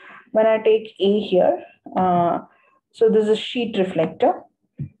 So when I take A here, so this is a sheet reflector,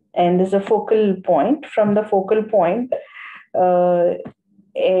 and there's a focal point. From the focal point, a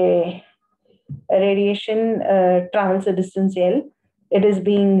radiation travels a distance L. It is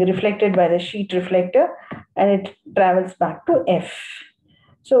being reflected by the sheet reflector, and it travels back to F.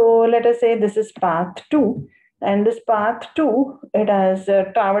 So let us say this is path 2, And this path 2, it has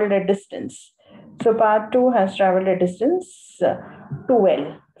traveled a distance. So path 2 has traveled a distance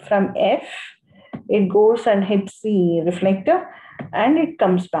 2L. From F, it goes and hits the reflector and it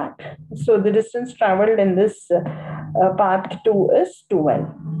comes back. So the distance traveled in this path 2 is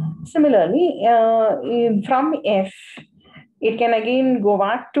 2L. Similarly, from F, it can again go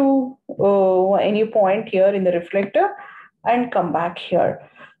back to any point here in the reflector and come back here.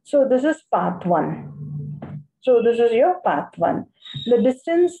 So this is path 1. So this is your path 1. The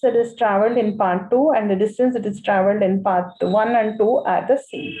distance that is traveled in path 2 and the distance that is traveled in path 1 and 2 are the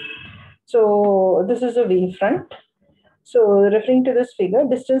same. So this is a wavefront. So referring to this figure,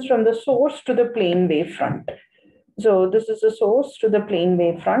 distance from the source to the plane wavefront. So this is the source to the plane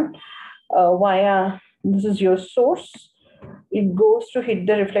wavefront via, this is your source. It goes to hit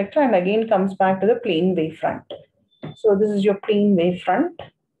the reflector and again comes back to the plane wavefront. So this is your plane wavefront.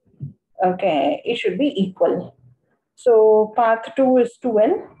 Okay, it should be equal. So path 2 is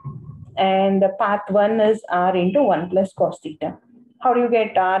 2L and path 1 is R into 1 plus cos theta. How do you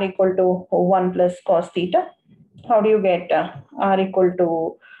get R equal to 1 plus cos theta? How do you get R equal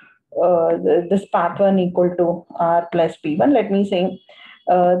to this path 1 equal to R plus P1? Let me say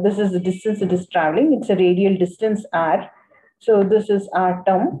this is the distance it is traveling. It's a radial distance R. So this is R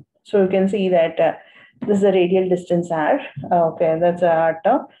term. So you can see that this is a radial distance R. Okay, that's R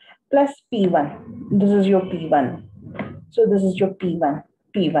term plus P1. This is your P1. So this is your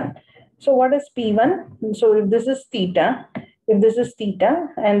P1. So what is P1? So if this is theta, and this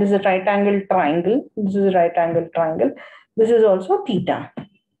is a right angle triangle, this is a right angle triangle, this is also theta.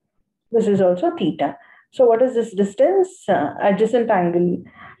 This is also theta. So what is this distance? Adjacent angle,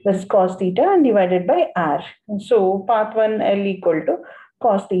 that is cos theta and divided by R. So path 1 L equal to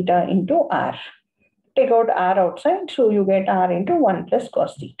cos theta into R. Take out R outside, so you get R into 1 plus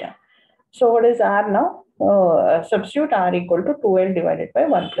cos theta. So what is R now? Substitute R equal to 2L divided by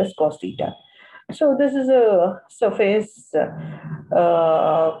 1 plus cos theta. So this is a surface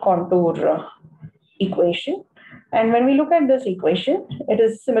contour equation. And when we look at this equation, it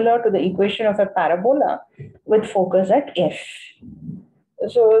is similar to the equation of a parabola with focus at F.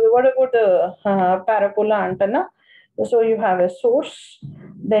 So what about the parabola antenna? So you have a source,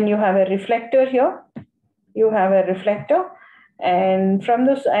 then you have a reflector here. You have a reflector, and from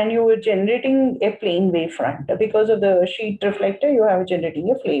this, and you are generating a plane wavefront. Because of the sheet reflector, you are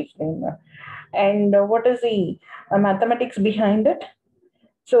generating a plane. And what is the mathematics behind it?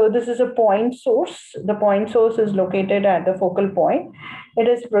 So this is a point source. The point source is located at the focal point. It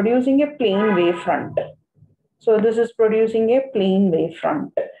is producing a plane wavefront. So this is producing a plane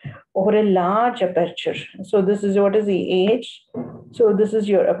wavefront over a large aperture. So this is what is the AH. So this is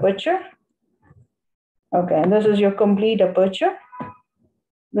your aperture. Okay, this is your complete aperture.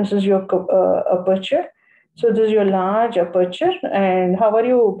 This is your aperture. So this is your large aperture. And how are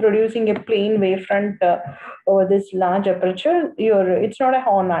you producing a plane wavefront over this large aperture? It's not a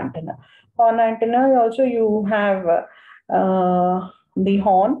horn antenna. Horn antenna also you have the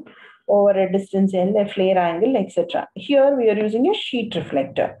horn over a distance L, a flare angle, etc. Here we are using a sheet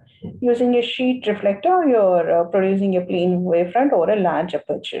reflector. Using a sheet reflector, you're producing a plane wavefront over a large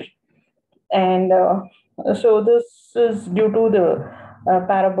aperture. And so this is due to the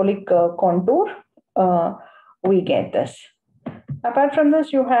parabolic contour, we get this. Apart from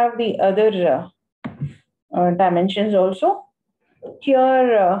this, you have the other dimensions also.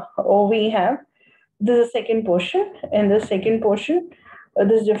 Here we have, this is second portion. In the second portion,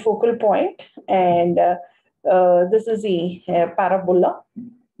 this is the focal point, and this is the parabola.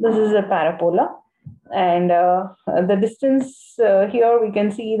 This is a parabola. And the distance here we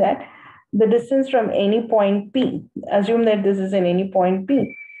can see that the distance from any point P, assume that this is in any point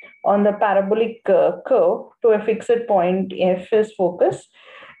P, on the parabolic curve to a fixed point F is focus,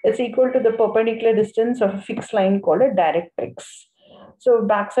 it's equal to the perpendicular distance of a fixed line called a directrix. So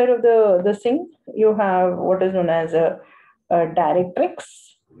backside of the thing, you have what is known as a directrix,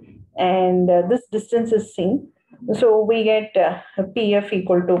 and this distance is seen. So we get PF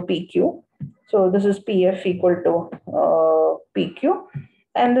equal to PQ. So this is PF equal to PQ.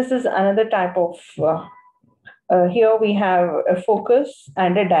 And this is another type of, here we have a focus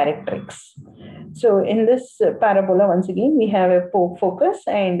and a directrix. So in this parabola, once again, we have a focus,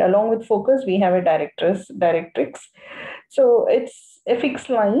 and along with focus, we have a directrix. So it's a fixed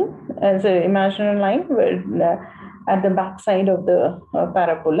line as an imaginary line at the back side of the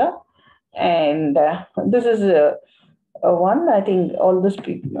parabola. And this is a one, I think all this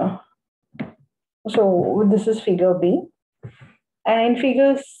people. So this is figure B. And in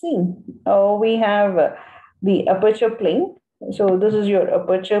figure C, we have the aperture plane. So this is your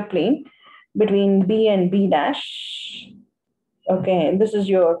aperture plane. between B and B dash. Okay, this is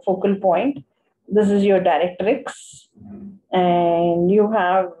your focal point. This is your directrix. And you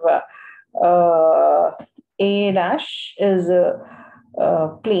have A dash is a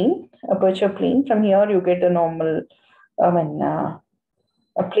plane, aperture plane. From here, you get a normal,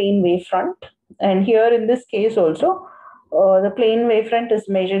 a plane wavefront. And here in this case also, the plane wavefront is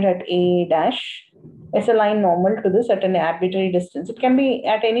measured at A dash. It's a line normal to the certain arbitrary distance. It can be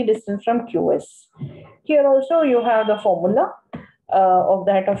at any distance from QS. Here also you have the formula of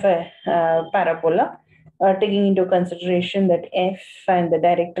that of a parabola, taking into consideration that F and the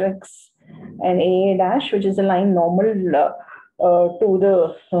directrix and A dash, which is a line normal to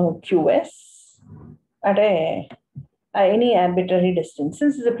the QS at any arbitrary distance.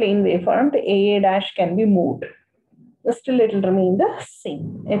 Since it's a plane waveform, the A dash can be moved. Still, it will remain the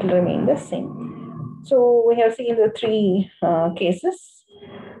same. It will remain the same. So we have seen the three cases.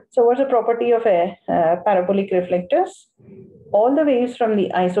 So what's the property of a parabolic reflectors? All the waves from the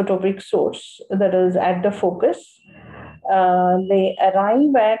isotopic source, that is at the focus, they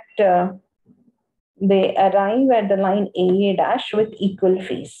arrive at the line A dash with equal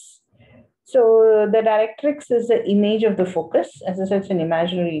phase. So the directrix is the image of the focus. As I said, it's an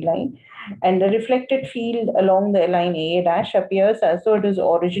imaginary line. And the reflected field along the line A dash appears as though it is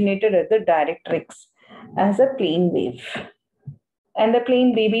originated at the directrix as a plane wave. And the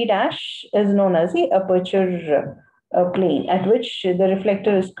plane BB dash is known as the aperture plane at which the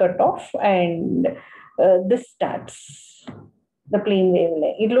reflector is cut off, and this starts the plane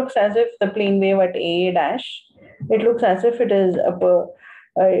wave. It looks as if the plane wave at A dash, it looks as if it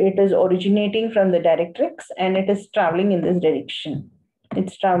is originating from the directrix and it is traveling in this direction.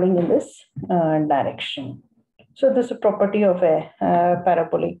 It's traveling in this direction. So this is a property of a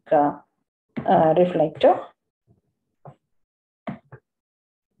parabolic reflector.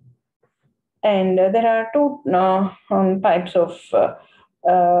 And there are two types of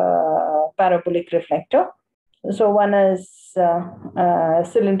parabolic reflector. So one is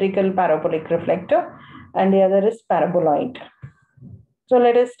cylindrical parabolic reflector and the other is paraboloid. So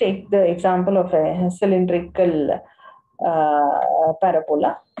let us take the example of a cylindrical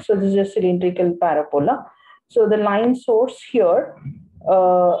parabola. So this is a cylindrical parabola. So the line source here,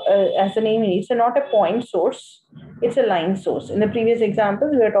 as the name is, so not a point source, it's a line source. In the previous example,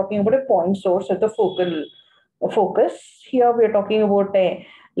 we are talking about a point source at the focal focus. Here we are talking about a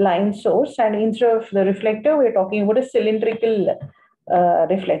line source, and instead of the reflector, we are talking about a cylindrical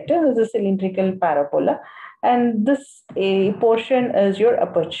reflector. This is a cylindrical parabola, and this portion is your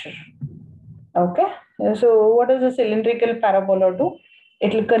aperture. Okay, so what does a cylindrical parabola do?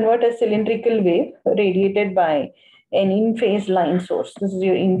 It will convert a cylindrical wave radiated by an in-phase line source. This is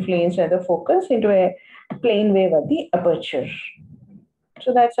your in-phase at the focus into a plane wave at the aperture.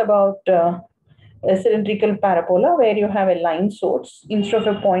 So that's about a cylindrical parabola where you have a line source. Instead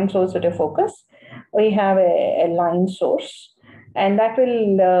of a point source at a focus, we have a line source. And that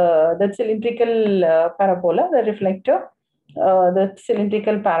will, the cylindrical parabola, the reflector, the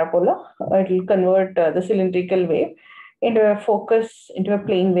cylindrical parabola, it will convert the cylindrical wave into a focus, into a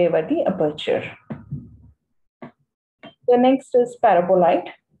plane wave at the aperture. The next is paraboloid.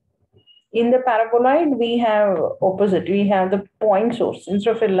 In the paraboloid, we have opposite. We have the point source.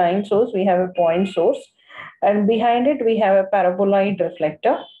 Instead of a line source, we have a point source. And behind it, we have a paraboloid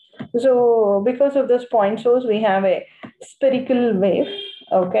reflector. So because of this point source, we have a spherical wave,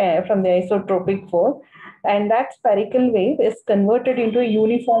 okay, from the isotropic form. And that spherical wave is converted into a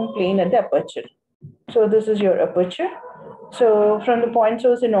uniform plane at the aperture. So this is your aperture. So from the point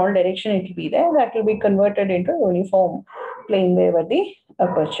source in all direction, it will be there. That will be converted into a uniform plane wave at the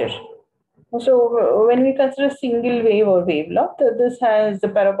aperture. So when we consider single wave or wavelength, this has the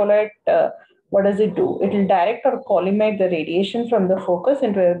paraboloid. What does it do? It will direct or collimate the radiation from the focus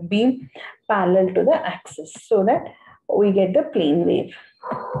into a beam parallel to the axis, so that we get the plane wave.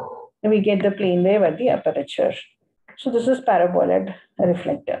 We get the plane wave at the aperture. So this is paraboloid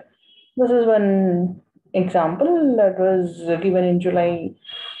reflector. This is one example that was given in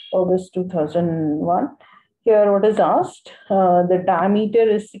August 2001. Here what is asked, the diameter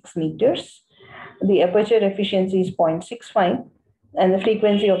is 6 meters, the aperture efficiency is 0.65, and the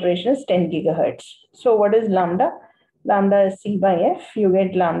frequency operation is 10 gigahertz. So what is lambda? Lambda is C by F. You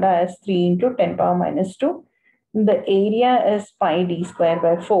get lambda as 3 into 10 power minus 2. The area is pi d square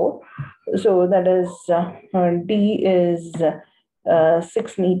by 4. So that is, d is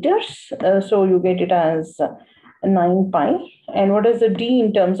 6 meters. So you get it as 9 pi. And what is the d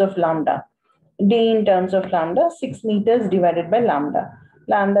in terms of lambda? D in terms of lambda, 6 meters divided by lambda.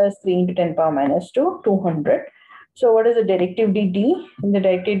 Lambda is 3 into 10 power minus 2, 200. So what is the directivity D? The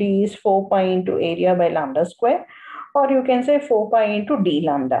directivity is 4 pi into area by lambda square, or you can say 4 pi into d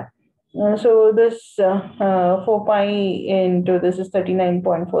lambda. So this 4 pi into this is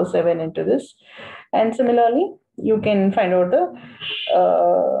 39.47 into this. And similarly, you can find out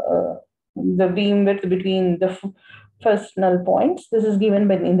the beam width between the first null points. This is given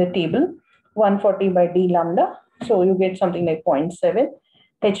by, in the table, 140 by d lambda. So you get something like 0.7.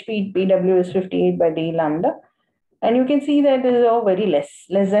 HPW is 58 by d lambda. And you can see that this is all very less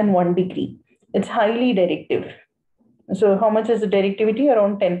than 1 degree. It's highly directive. So how much is the directivity?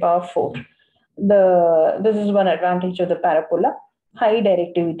 Around 10 power 4. This is one advantage of the parabola, high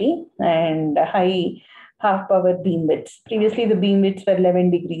directivity and high half power beam widths. Previously, the beam widths were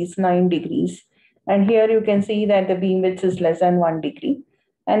 11 degrees, 9 degrees. And here you can see that the beam width is less than 1 degree.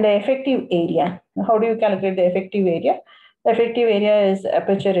 And the effective area, how do you calculate the effective area? The effective area is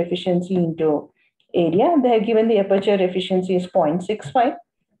aperture efficiency into area. They have given the aperture efficiency is 0.65.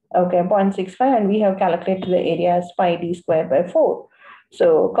 Okay, 0.65, and we have calculated the area as pi d square by 4.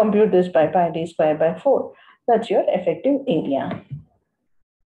 So compute this by pi d square by 4. That's your effective area.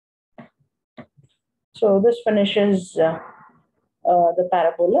 So this finishes the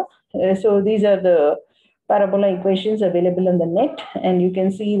parabola. So these are the parabola equations available on the net, and you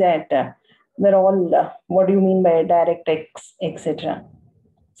can see that they're all what do you mean by direct x, etc.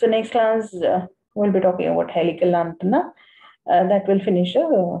 So next class we'll be talking about helical antenna. That will finish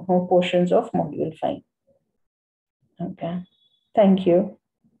portions of module 5. Okay. Thank you.